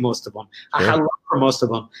interviewed most of them. I have learned from most of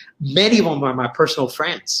them. Many of them are my personal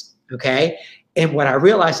friends, okay? And what I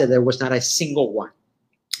realized that there was not a single one.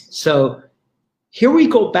 So here we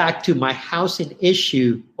go back to my housing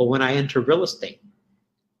issue or when I enter real estate.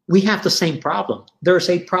 We have the same problem. There's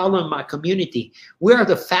a problem in my community. We are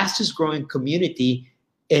the fastest growing community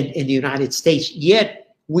in the United States,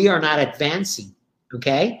 yet we are not advancing,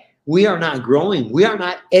 okay? We are not growing. We are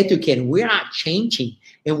not educating. We are not changing.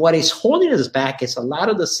 And what is holding us back is a lot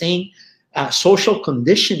of the same social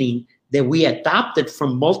conditioning that we adopted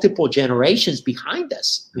from multiple generations behind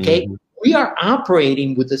us, okay? We are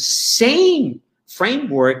operating with the same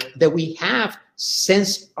framework that we have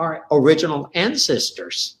since our original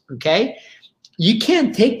ancestors, okay? You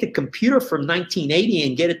can't take the computer from 1980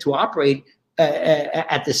 and get it to operate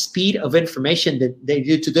at the speed of information that they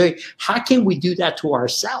do today. How can we do that to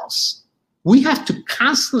ourselves? We have to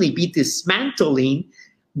constantly be dismantling,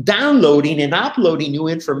 downloading, and uploading new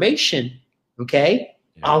information, okay?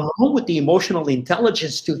 Yeah. Along with the emotional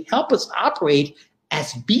intelligence to help us operate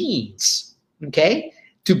as beings, okay?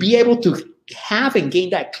 To be able to have and gain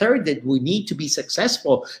that clarity that we need to be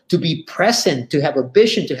successful, to be present, to have a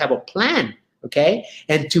vision, to have a plan, okay?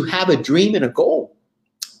 And to have a dream and a goal.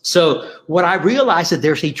 So what I realized that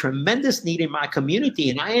there's a tremendous need in my community,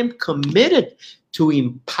 and I am committed to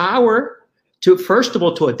empower, to first of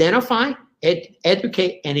all, to identify,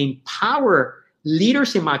 educate, and empower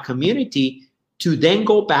leaders in my community to then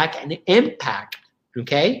go back and impact,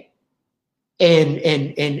 okay? And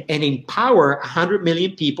empower 100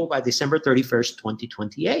 million people by December 31st,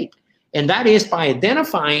 2028. And that is by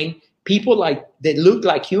identifying people like that look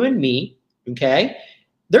like you and me, okay?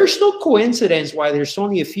 There's no coincidence why there's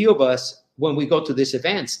only a few of us when we go to these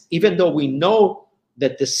events, even though we know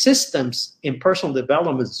that the systems in personal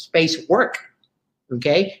development space work,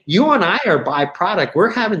 okay? You and I are a byproduct. We're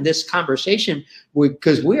having this conversation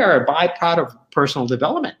because we are a byproduct of personal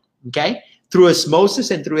development, okay? Through osmosis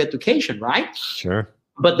and through education, right? Sure.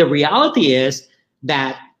 But the reality is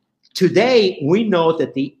that today we know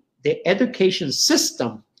that the education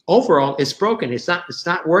system overall is broken. It's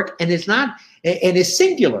not work, and it's not, and it's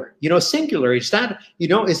singular. You know, singular. It's not, you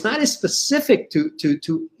know, it's not as specific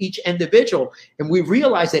to each individual. And we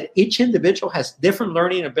realize that each individual has different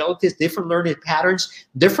learning abilities, different learning patterns,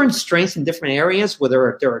 different strengths in different areas,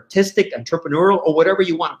 whether they're artistic, entrepreneurial, or whatever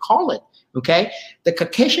you want to call it. Okay, the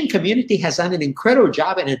Caucasian community has done an incredible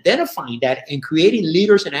job in identifying that and creating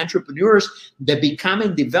leaders and entrepreneurs that become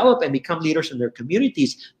and develop and become leaders in their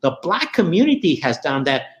communities. The Black community has done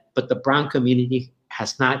that, but the brown community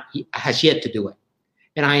has yet to do it.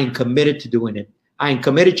 And I am committed to doing it. I am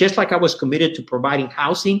committed, just like I was committed to providing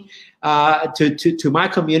housing to my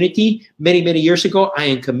community many, many years ago. I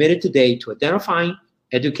am committed today to identifying,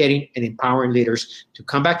 educating, and empowering leaders to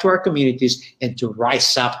come back to our communities and to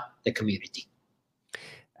rise up the community.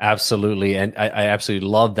 Absolutely. And I absolutely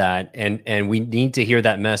love that. And we need to hear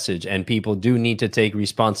that message, and people do need to take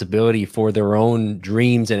responsibility for their own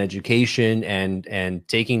dreams and education and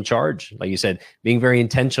taking charge. Like you said, being very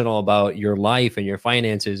intentional about your life and your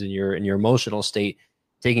finances and your emotional state,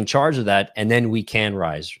 taking charge of that. And then we can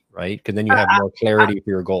rise, right? Because then you have more clarity for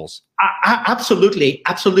your goals. Absolutely.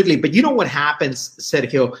 Absolutely. But you know what happens,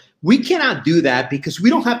 Sergio? We cannot do that because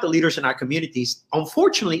we don't have the leaders in our communities.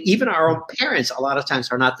 Unfortunately, even our own parents a lot of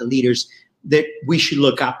times are not the leaders that we should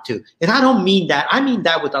look up to. And I don't mean that. I mean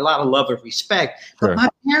that with a lot of love and respect. But my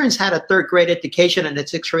parents had a 3rd grade education and a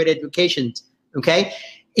 6th grade education, okay?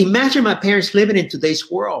 Imagine my parents living in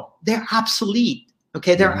today's world. They're obsolete.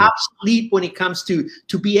 Okay, they're obsolete when it comes to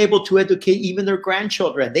be able to educate even their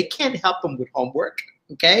grandchildren. They can't help them with homework.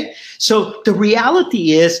 Okay, so the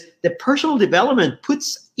reality is that personal development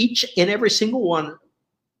puts each and every single one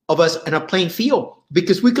of us in a playing field,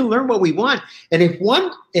 because we can learn what we want. And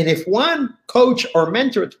if one coach or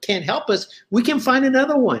mentor can't help us, we can find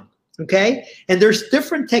another one. Okay, and there's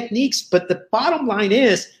different techniques, but the bottom line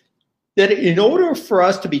is that in order for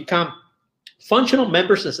us to become functional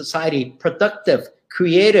members of society, productive,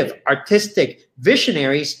 creative, artistic,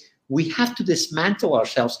 visionaries, we have to dismantle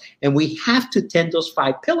ourselves, and we have to tend those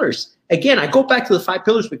 5 pillars. Again, I go back to the 5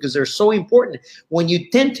 pillars because they're so important. When you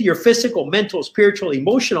tend to your physical, mental, spiritual,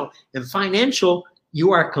 emotional, and financial,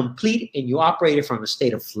 you are complete and you operate from a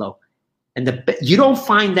state of flow. And you don't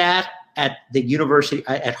find that at the university,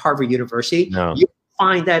 at Harvard University. No. You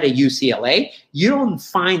find that at UCLA. You don't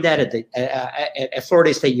find that at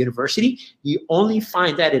Florida State University. You only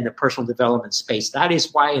find that in the personal development space. That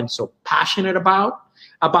is why I'm so passionate about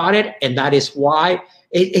it, and that is why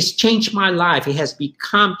it's changed my life. It has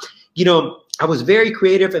become, I was very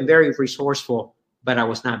creative and very resourceful, but I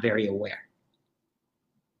was not very aware.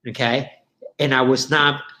 Okay, and I was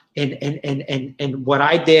not, and what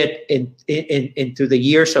I did into the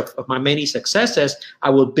years of my many successes, I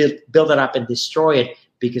will build it up and destroy it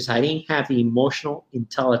because I didn't have the emotional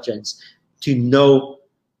intelligence to know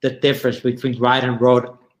the difference between right and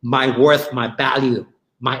wrong, my worth, my value,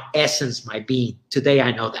 my essence, my being. Today,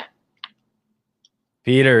 I know that.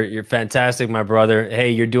 Peter, you're fantastic, my brother.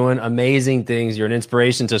 Hey, you're doing amazing things. You're an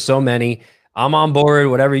inspiration to so many. I'm on board.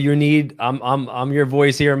 Whatever you need, I'm your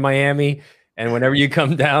voice here in Miami. And whenever you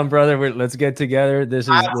come down, brother, let's get together. This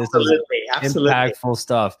is impactful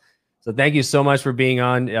stuff. So thank you so much for being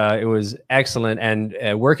on. It was excellent. And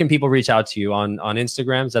where can people reach out to you? On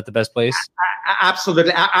Instagram? Is that the best place?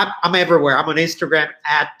 Absolutely. I'm everywhere. I'm on Instagram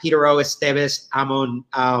at Peter O. Estevez. I'm on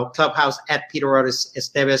Clubhouse at Peter O.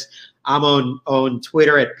 Estevez. I'm on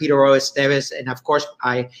Twitter at Peter O. Estevez. And of course,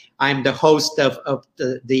 I'm the host of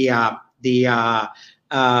the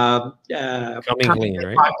Coming Clean,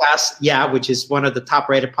 right? Podcast, yeah, which is one of the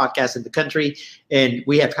top-rated podcasts in the country, and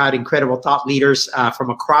we have had incredible thought leaders from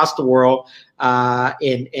across the world.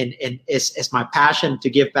 And it's my passion to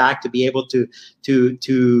give back, to be able to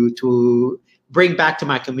bring back to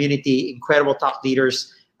my community incredible thought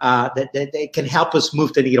leaders that they can help us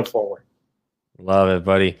move the needle forward. Love it,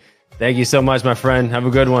 buddy. Thank you so much, my friend. Have a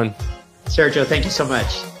good one. Sergio, thank you so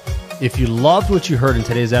much. If you loved what you heard in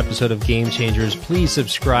today's episode of Game Changers, please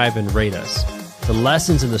subscribe and rate us. The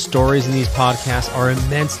lessons and the stories in these podcasts are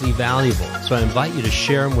immensely valuable, so I invite you to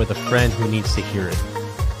share them with a friend who needs to hear it.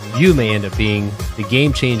 You may end up being the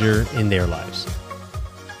game changer in their lives.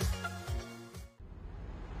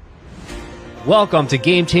 Welcome to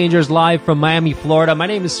Game Changers live from Miami, Florida. My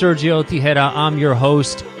name is Sergio Tejeda. I'm your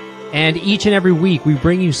host. And each and every week, we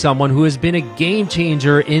bring you someone who has been a game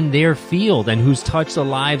changer in their field and who's touched the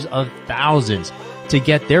lives of thousands to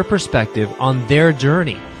get their perspective on their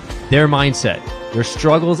journey, their mindset, their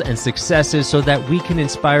struggles and successes so that we can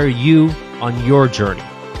inspire you on your journey.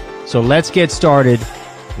 So let's get started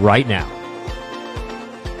right now.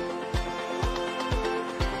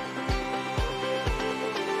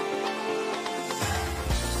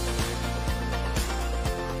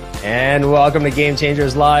 And welcome to Game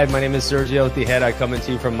Changers Live. My name is Sergio Tejeda, coming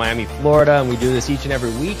to you from Miami, Florida, and we do this each and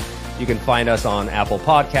every week. You can find us on Apple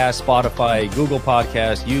Podcasts, Spotify, Google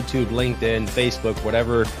Podcasts, YouTube, LinkedIn, Facebook,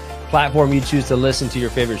 whatever platform you choose to listen to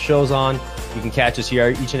your favorite shows on. You can catch us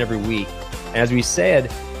here each and every week. And as we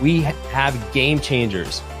said, we have game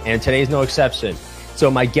changers, and today's no exception.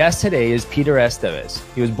 So my guest today is Peter Estevez.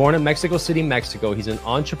 He was born in Mexico City, Mexico. He's an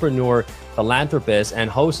entrepreneur, philanthropist, and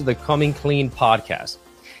host of the Coming Clean podcast.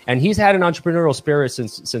 And he's had an entrepreneurial spirit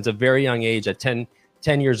since a very young age. At 10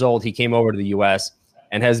 years old, he came over to the U.S.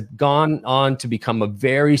 and has gone on to become a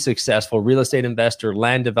very successful real estate investor,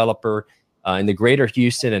 land developer in the greater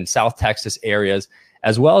Houston and South Texas areas,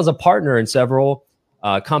 as well as a partner in several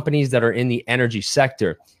companies that are in the energy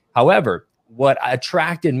sector. However, what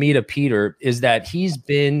attracted me to Peter is that he's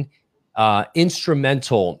been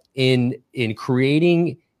instrumental in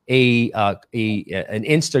creating an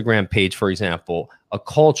Instagram page, for example, a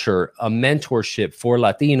culture, a mentorship for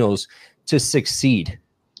Latinos to succeed.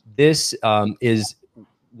 This is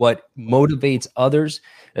what motivates others,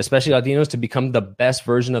 especially Latinos, to become the best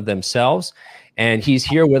version of themselves. And he's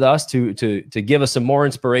here with us to give us some more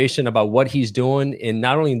inspiration about what he's doing in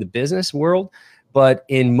not only in the business world, but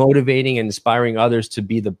in motivating and inspiring others to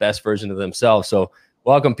be the best version of themselves. So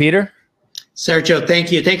welcome, Peter. Sergio, thank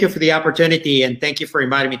you. Thank you for the opportunity, and thank you for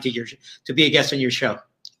inviting me to be a guest on your show.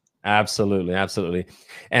 Absolutely, absolutely.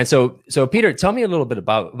 And so Peter, tell me a little bit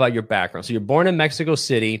about your background. So you're born in Mexico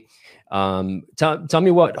City. Tell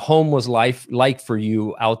me what home was life like for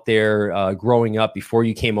you out there growing up before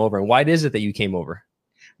you came over, and why is it that you came over?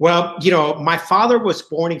 Well, my father was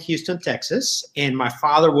born in Houston, Texas, and my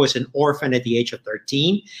father was an orphan at the age of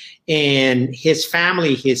 13. And his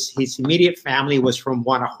family, his immediate family, was from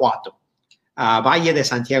Guanajuato, Valle de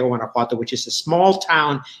Santiago, Guanajuato, which is a small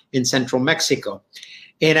town in central Mexico.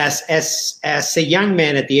 And as a young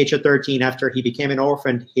man at the age of 13, after he became an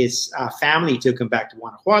orphan, his family took him back to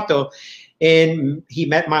Guanajuato. And he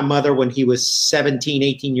met my mother when he was 17,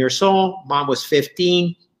 18 years old. Mom was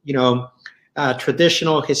 15,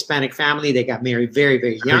 traditional Hispanic family. They got married very,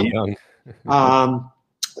 very young.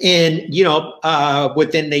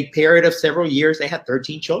 Within a period of several years, they had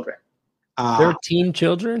 13 children. 13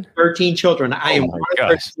 children? 13 children. I am one of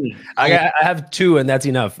 13. I have 2, and that's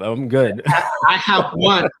enough. I'm good. I have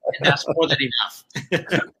 1, and that's more than enough.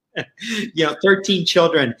 13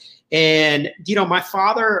 children. And my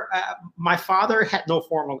father had no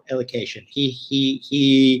formal education.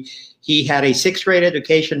 He had a 6th grade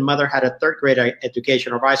education. Mother had a 3rd grade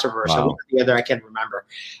education, or vice versa. Wow. One or the other, I can't remember.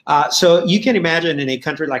 So you can imagine, in a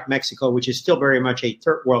country like Mexico, which is still very much a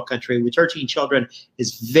third world country, with 13 children,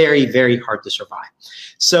 is very, very hard to survive.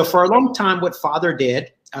 So for a long time, what father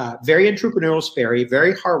did, very entrepreneurial spirit,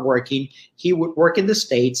 very hardworking. He would work in the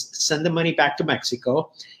States, send the money back to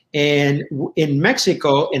Mexico. And in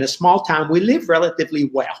Mexico, in a small town, we live relatively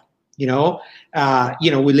well. We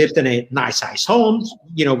lived in a nice size homes.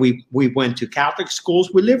 We went to Catholic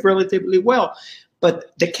schools. We lived relatively well.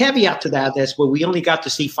 But the caveat to that is, we only got to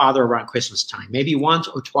see father around Christmas time, maybe once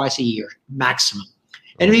or twice a year maximum.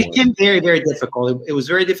 And it became very, very difficult. It was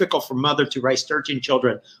very difficult for mother to raise 13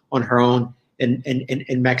 children on her own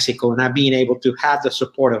in Mexico, and not being able to have the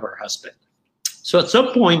support of her husband. So at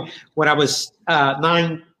some point, when I was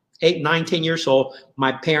 9, 10 years old,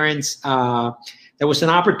 my parents, there was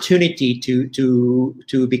an opportunity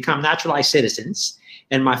to become naturalized citizens,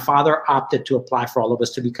 and my father opted to apply for all of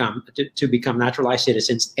us to become naturalized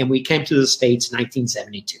citizens, and we came to the States in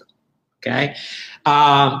 1972. Okay,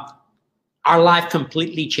 our life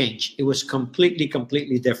completely changed. It was completely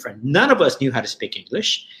different. None of us knew how to speak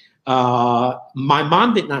English. My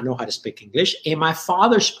mom did not know how to speak English, and my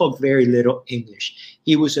father spoke very little English.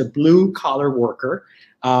 He was a blue-collar worker.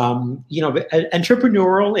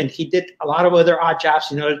 Entrepreneurial, and he did a lot of other odd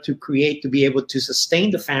jobs in order to be able to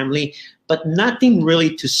sustain the family, but nothing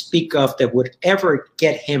really to speak of that would ever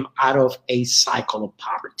get him out of a cycle of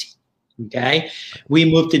poverty. Okay, we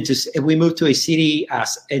moved to a city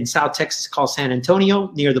in South Texas called San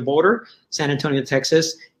Antonio, near the border, San Antonio,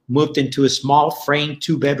 Texas. Moved into a small frame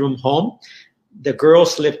 2-bedroom home. The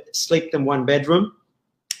girls slept in one bedroom.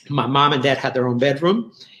 My mom and dad had their own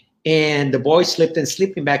bedroom. And the boys slept in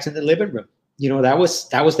sleeping bags in the living room. That was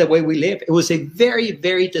the way we lived. It was a very,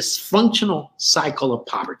 very dysfunctional cycle of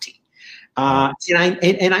poverty.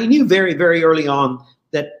 And I knew very, very early on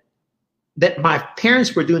that my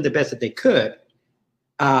parents were doing the best that they could.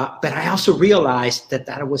 But I also realized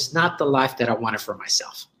that was not the life that I wanted for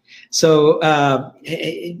myself. So, I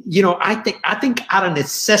think out of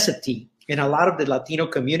necessity, in a lot of the Latino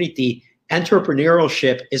community,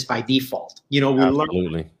 entrepreneurship is by default.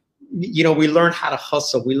 Absolutely. We learn how to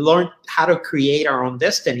hustle. We learn how to create our own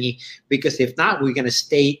destiny, because if not, we're going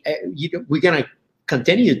to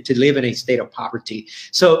continue to live in a state of poverty.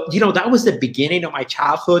 So, that was the beginning of my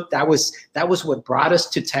childhood. That was what brought us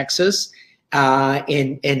to Texas.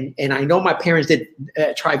 And I know my parents did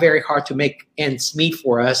try very hard to make ends meet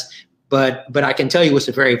for us, but I can tell you it was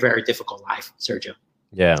a very, very difficult life, Sergio.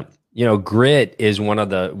 Yeah. Grit is one of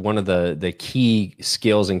the key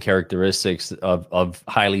skills and characteristics of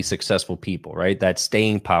highly successful people, right? That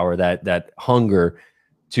staying power, that hunger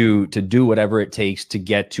to do whatever it takes to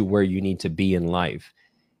get to where you need to be in life.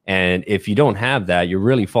 And if you don't have that, you're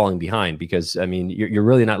really falling behind, because you're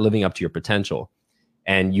really not living up to your potential.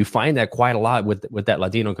 And you find that quite a lot with that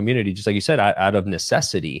Latino community, just like you said, out of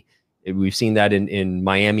necessity. We've seen that in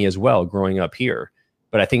Miami as well, growing up here.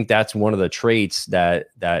 But I think that's one of the traits that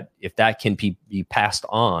if that can be passed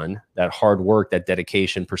on, that hard work, that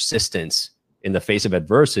dedication, persistence in the face of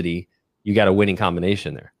adversity, you got a winning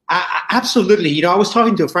combination there. Absolutely. I was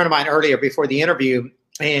talking to a friend of mine earlier before the interview,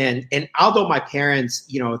 and although my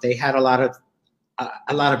parents, they had a lot of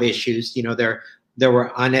issues, that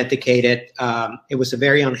were uneducated. It was a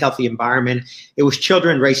very unhealthy environment. It was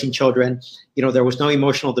children raising children. You know, there was no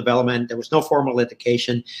emotional development. There was no formal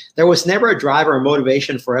education. There was never a drive or a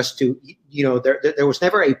motivation for us to, you know, there was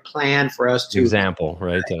never a plan for us to. Example,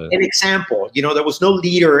 right? An example. You know, there was no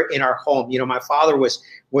leader in our home. You know, my father was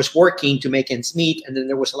working to make ends meet, and then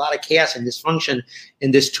there was a lot of chaos and dysfunction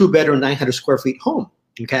in this 2-bedroom, 900 square feet home.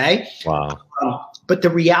 Okay. Wow. But the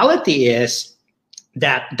reality is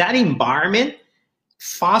that environment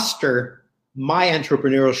fostered my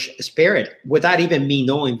entrepreneurial spirit without even me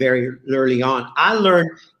knowing very early on. I learned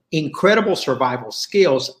incredible survival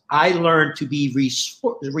skills. I learned to be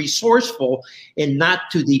resourceful and not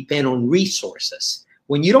to depend on resources.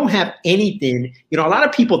 When you don't have anything, you know, a lot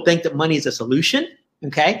of people think that money is a solution.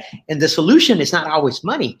 Okay. And the solution is not always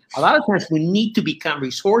money. A lot of times we need to become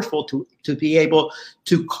resourceful to be able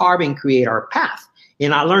to carve and create our path.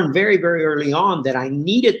 And I learned very, very early on that I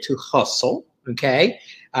needed to hustle. Okay.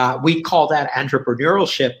 We call that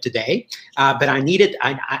entrepreneurship today. But I needed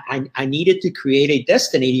to create a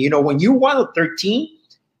destiny. You know, when you're one of 13,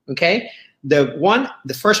 okay,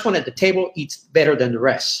 the first one at the table eats better than the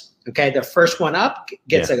rest. Okay. The first one up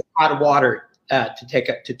gets a hot water to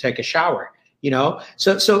take a shower. You know,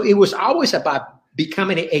 so it was always about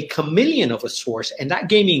becoming a chameleon of a source, and that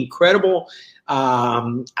gave me incredible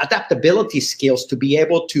adaptability skills to be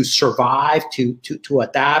able to survive, to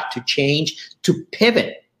adapt, to change, to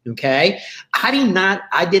pivot. Okay,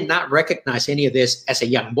 I did not recognize any of this as a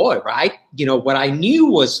young boy, right? You know, what I knew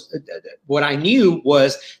was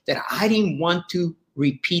that I didn't want to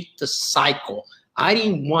repeat the cycle.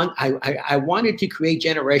 I wanted to create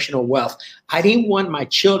generational wealth. I didn't want my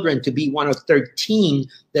children to be one of 13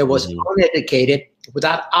 that was uneducated,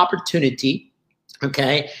 without opportunity,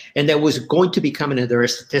 okay, and that was going to become another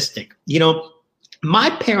statistic. You know,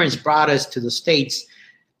 my parents brought us to the States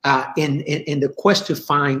in the quest to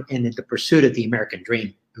find and in the pursuit of the American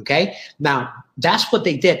dream, okay? Now, that's what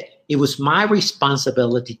they did. It was my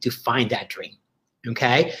responsibility to find that dream.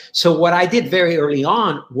 Okay, so what I did very early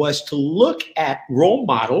on was to look at role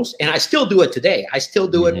models, and I still do it today. I still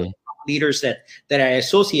do it with top leaders that I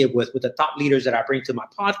associate with the top leaders that I bring to my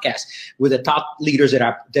podcast, with the top leaders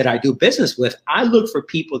that I do business with. I look for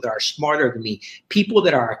people that are smarter than me, people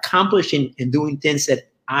that are accomplishing and doing things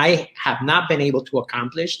that I have not been able to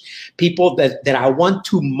accomplish, people that I want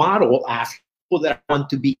to model after, people that I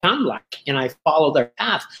want to become like, and I follow their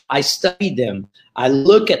path. I study them. I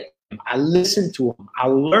look at them. I listen to them, I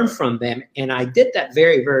learn from them, and I did that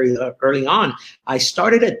very, very early on. I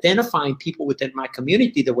started identifying people within my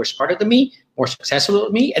community that were smarter than me, more successful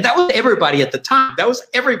than me, and that was everybody at the time.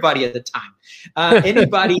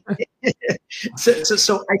 Anybody.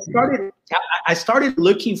 So I started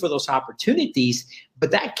looking for those opportunities,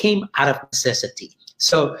 but that came out of necessity.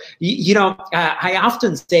 So, you know, I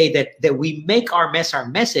often say that we make our mess our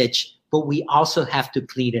message, but we also have to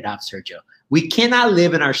clean it up, Sergio. We cannot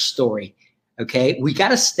live in our story, okay? We got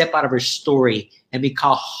to step out of our story and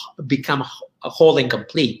become whole and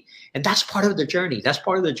complete. And that's part of the journey.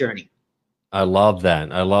 I love that,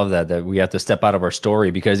 that we have to step out of our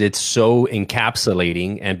story because it's so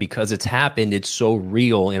encapsulating, and because it's happened, it's so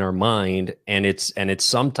real in our mind. And it's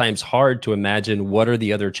sometimes hard to imagine what are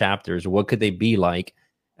the other chapters, what could they be like?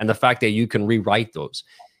 And the fact that you can rewrite those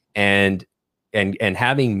and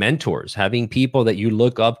having mentors, having people that you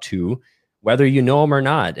look up to, whether you know them or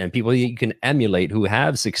not, and people you can emulate who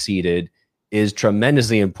have succeeded, is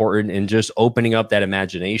tremendously important in just opening up that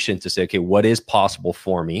imagination to say, okay, what is possible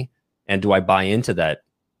for me? And do I buy into that?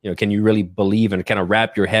 You know, can you really believe and kind of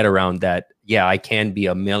wrap your head around that? Yeah, I can be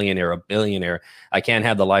a millionaire, a billionaire. I can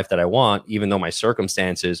have the life that I want, even though my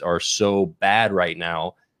circumstances are so bad right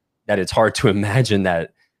now that it's hard to imagine that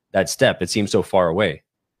step. It seems so far away.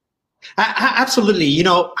 Absolutely. You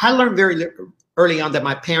know, I learned very early on that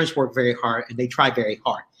my parents worked very hard and they tried very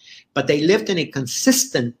hard, but they lived in a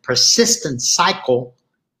consistent, persistent cycle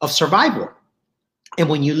of survival. And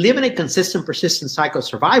when you live in a consistent, persistent cycle of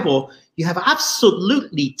survival, you have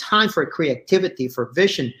absolutely time for creativity, for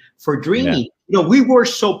vision, for dreaming. Yeah. You know, we were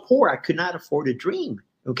so poor, I could not afford a dream.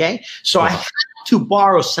 Okay. So I had to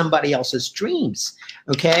borrow somebody else's dreams.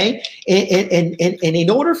 Okay. And in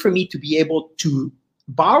order for me to be able to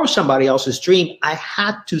borrow somebody else's dream, I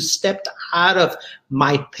had to step out of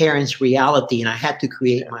my parents' reality and I had to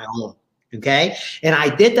create my own. Okay. And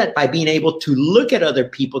I did that by being able to look at other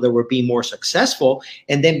people that were being more successful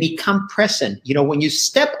and then become present. You know, when you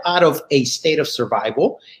step out of a state of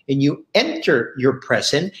survival and you enter your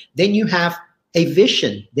present, then you have a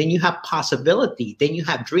vision, then you have possibility, then you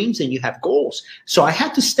have dreams, and you have goals. So I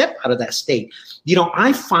had to step out of that state. You know,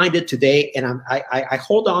 I find it today, and I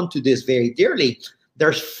hold on to this very dearly.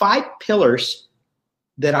 There's 5 pillars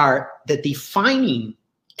that are the defining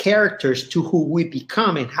characters to who we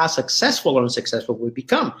become and how successful or unsuccessful we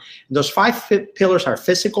become. And those 5 pillars are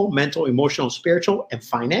physical, mental, emotional, spiritual, and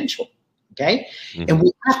financial. Okay. And we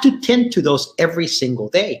have to tend to those every single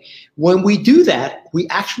day. When we do that, we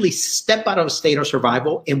actually step out of a state of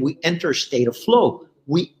survival and we enter a state of flow.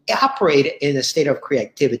 We operate in a state of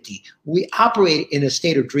creativity. We operate in a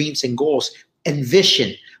state of dreams and goals and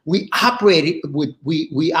vision. We operate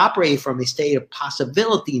from a state of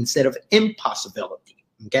possibility instead of impossibility.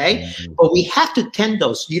 Okay. But we have to tend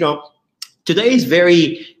those, you know. Today is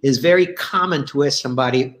very common to ask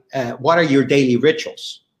somebody, what are your daily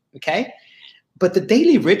rituals? Okay. But the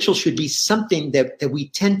daily ritual should be something that we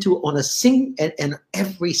tend to on and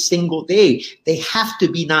every single day. They have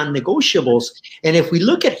to be non-negotiables. And if we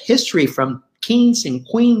look at history from kings and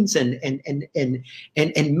queens and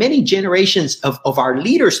many generations of our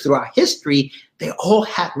leaders throughout history, they all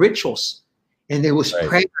had rituals. And there was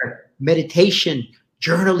prayer, meditation,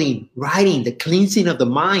 journaling, writing, the cleansing of the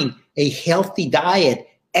mind, a healthy diet,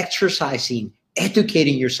 exercising,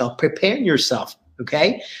 educating yourself, preparing yourself.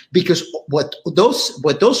 Okay, because what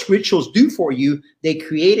those rituals do for you, they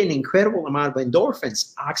create an incredible amount of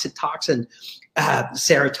endorphins, oxytocin,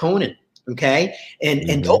 serotonin, okay, and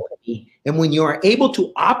dopamine. And when you are able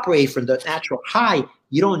to operate from the natural high,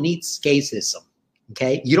 you don't need escapism.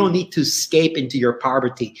 Okay, you don't need to escape into your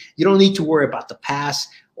poverty. You don't need to worry about the past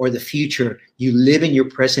or the future. You live in your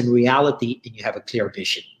present reality, and you have a clear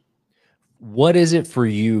vision. What is it for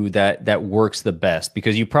you that works the best?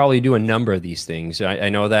 Because you probably do a number of these things. I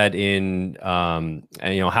know that in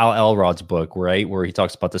Hal Elrod's book, right, where he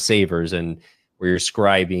talks about the savers and where you're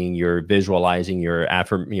scribing, you're visualizing, you're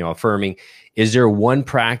affirming. Is there one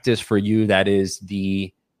practice for you that is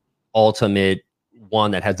the ultimate one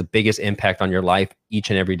that has the biggest impact on your life each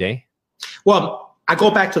and every day? Well, I go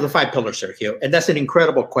back to the 5 pillars, Sergio, and that's an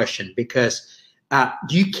incredible question because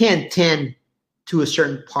you can't tend to a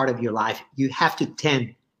certain part of your life. You have to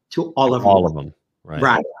tend to all of them.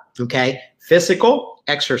 Right. Okay. Physical,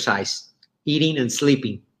 exercise, eating and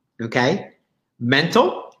sleeping. Okay.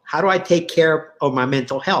 Mental, how do I take care of my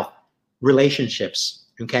mental health? Relationships.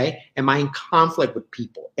 Okay. Am I in conflict with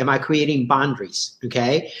people? Am I creating boundaries?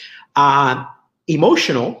 Okay.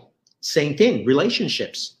 Emotional, same thing.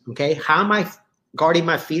 Relationships. Okay. How am I guarding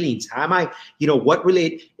my feelings? How am I,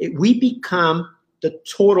 we become the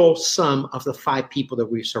total sum of the 5 people that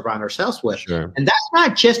we surround ourselves with. Sure. And that's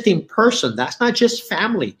not just in person. That's not just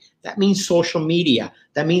family. That means social media.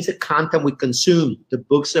 That means the content we consume, the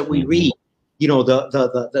books that we read,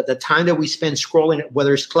 the time that we spend scrolling,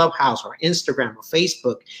 whether it's Clubhouse or Instagram or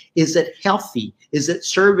Facebook. Is it healthy? Is it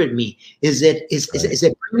serving me? Is it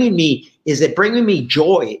bringing me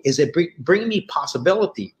joy? Is it bringing me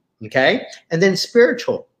possibility? Okay. And then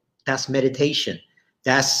spiritual, that's meditation.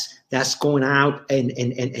 That's going out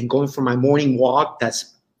and going for my morning walk.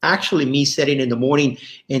 That's actually me sitting in the morning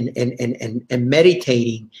and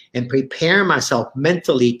meditating and preparing myself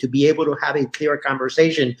mentally to be able to have a clear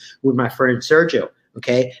conversation with my friend Sergio.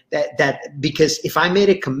 Okay, that because if I made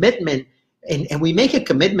a commitment, and we make a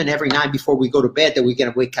commitment every night before we go to bed that we're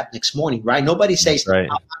gonna wake up next morning, right? Nobody says I'm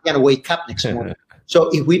gonna wake up next morning. So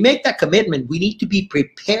if we make that commitment, we need to be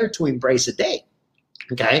prepared to embrace the day.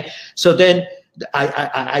 Okay, so then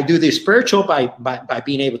I do the spiritual by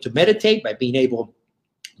being able to meditate, by being able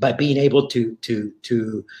to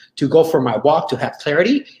go for my walk to have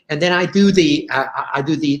clarity, and then I do the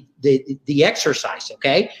exercise.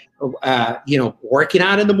 Okay, working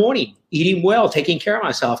out in the morning, eating well, taking care of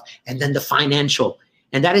myself, and then the financial,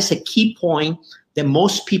 and that is a key point that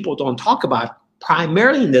most people don't talk about,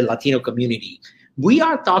 primarily in the Latino community. We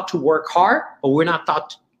are taught to work hard, but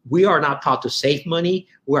we are not taught to save money.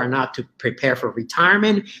 We are not to prepare for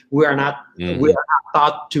retirement. We are not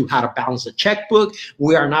taught to how to balance a checkbook.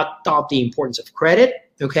 We are not taught the importance of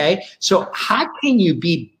credit. Okay. So how can you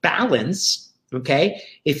be balanced? Okay.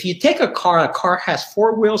 If you take a car has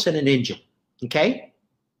 4 wheels and an engine. Okay.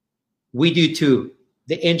 We do too.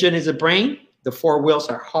 The engine is the brain. The 4 wheels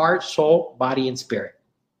are heart, soul, body, and spirit.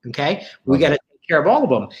 Okay. We got to take care of all of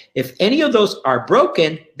them. If any of those are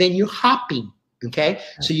broken, then you're hopping. Okay,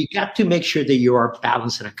 so you got to make sure that you are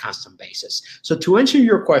balanced on a constant basis. So to answer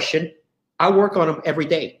your question, I work on them every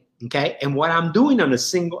day. Okay, and what I'm doing on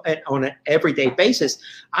an everyday basis,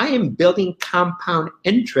 I am building compound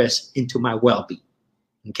interest into my well-being.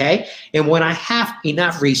 Okay, and when I have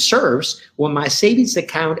enough reserves, when my savings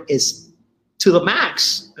account is to the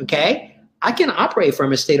max, okay, I can operate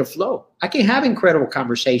from a state of flow. I can have incredible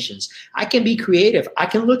conversations. I can be creative. I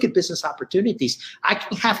can look at business opportunities. I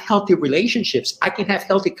can have healthy relationships. I can have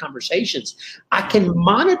healthy conversations. I can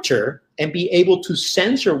monitor and be able to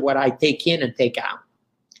censor what I take in and take out.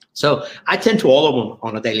 So I tend to all of them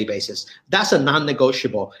on a daily basis. That's a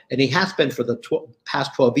non-negotiable, and it has been for the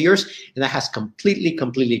past 12 years, and that has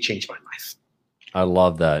completely changed my life. I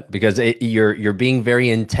love that, because you're being very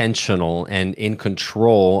intentional and in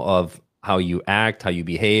control of how you act, how you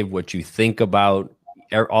behave, what you think about,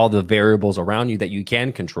 all the variables around you that you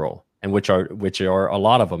can control, and which are a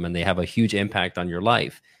lot of them, and they have a huge impact on your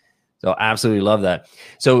life. So absolutely love that.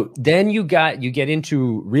 So then you get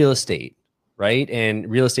into real estate, right? And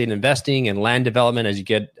real estate investing and land development as you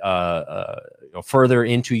get further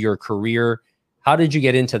into your career. How did you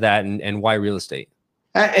get into that, and why real estate?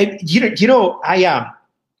 There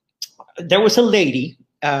was a lady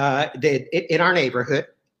that in our neighborhood,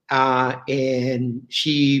 and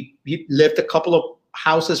she lived a couple of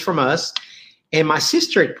houses from us. And my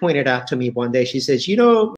sister had pointed out to me one day, she says,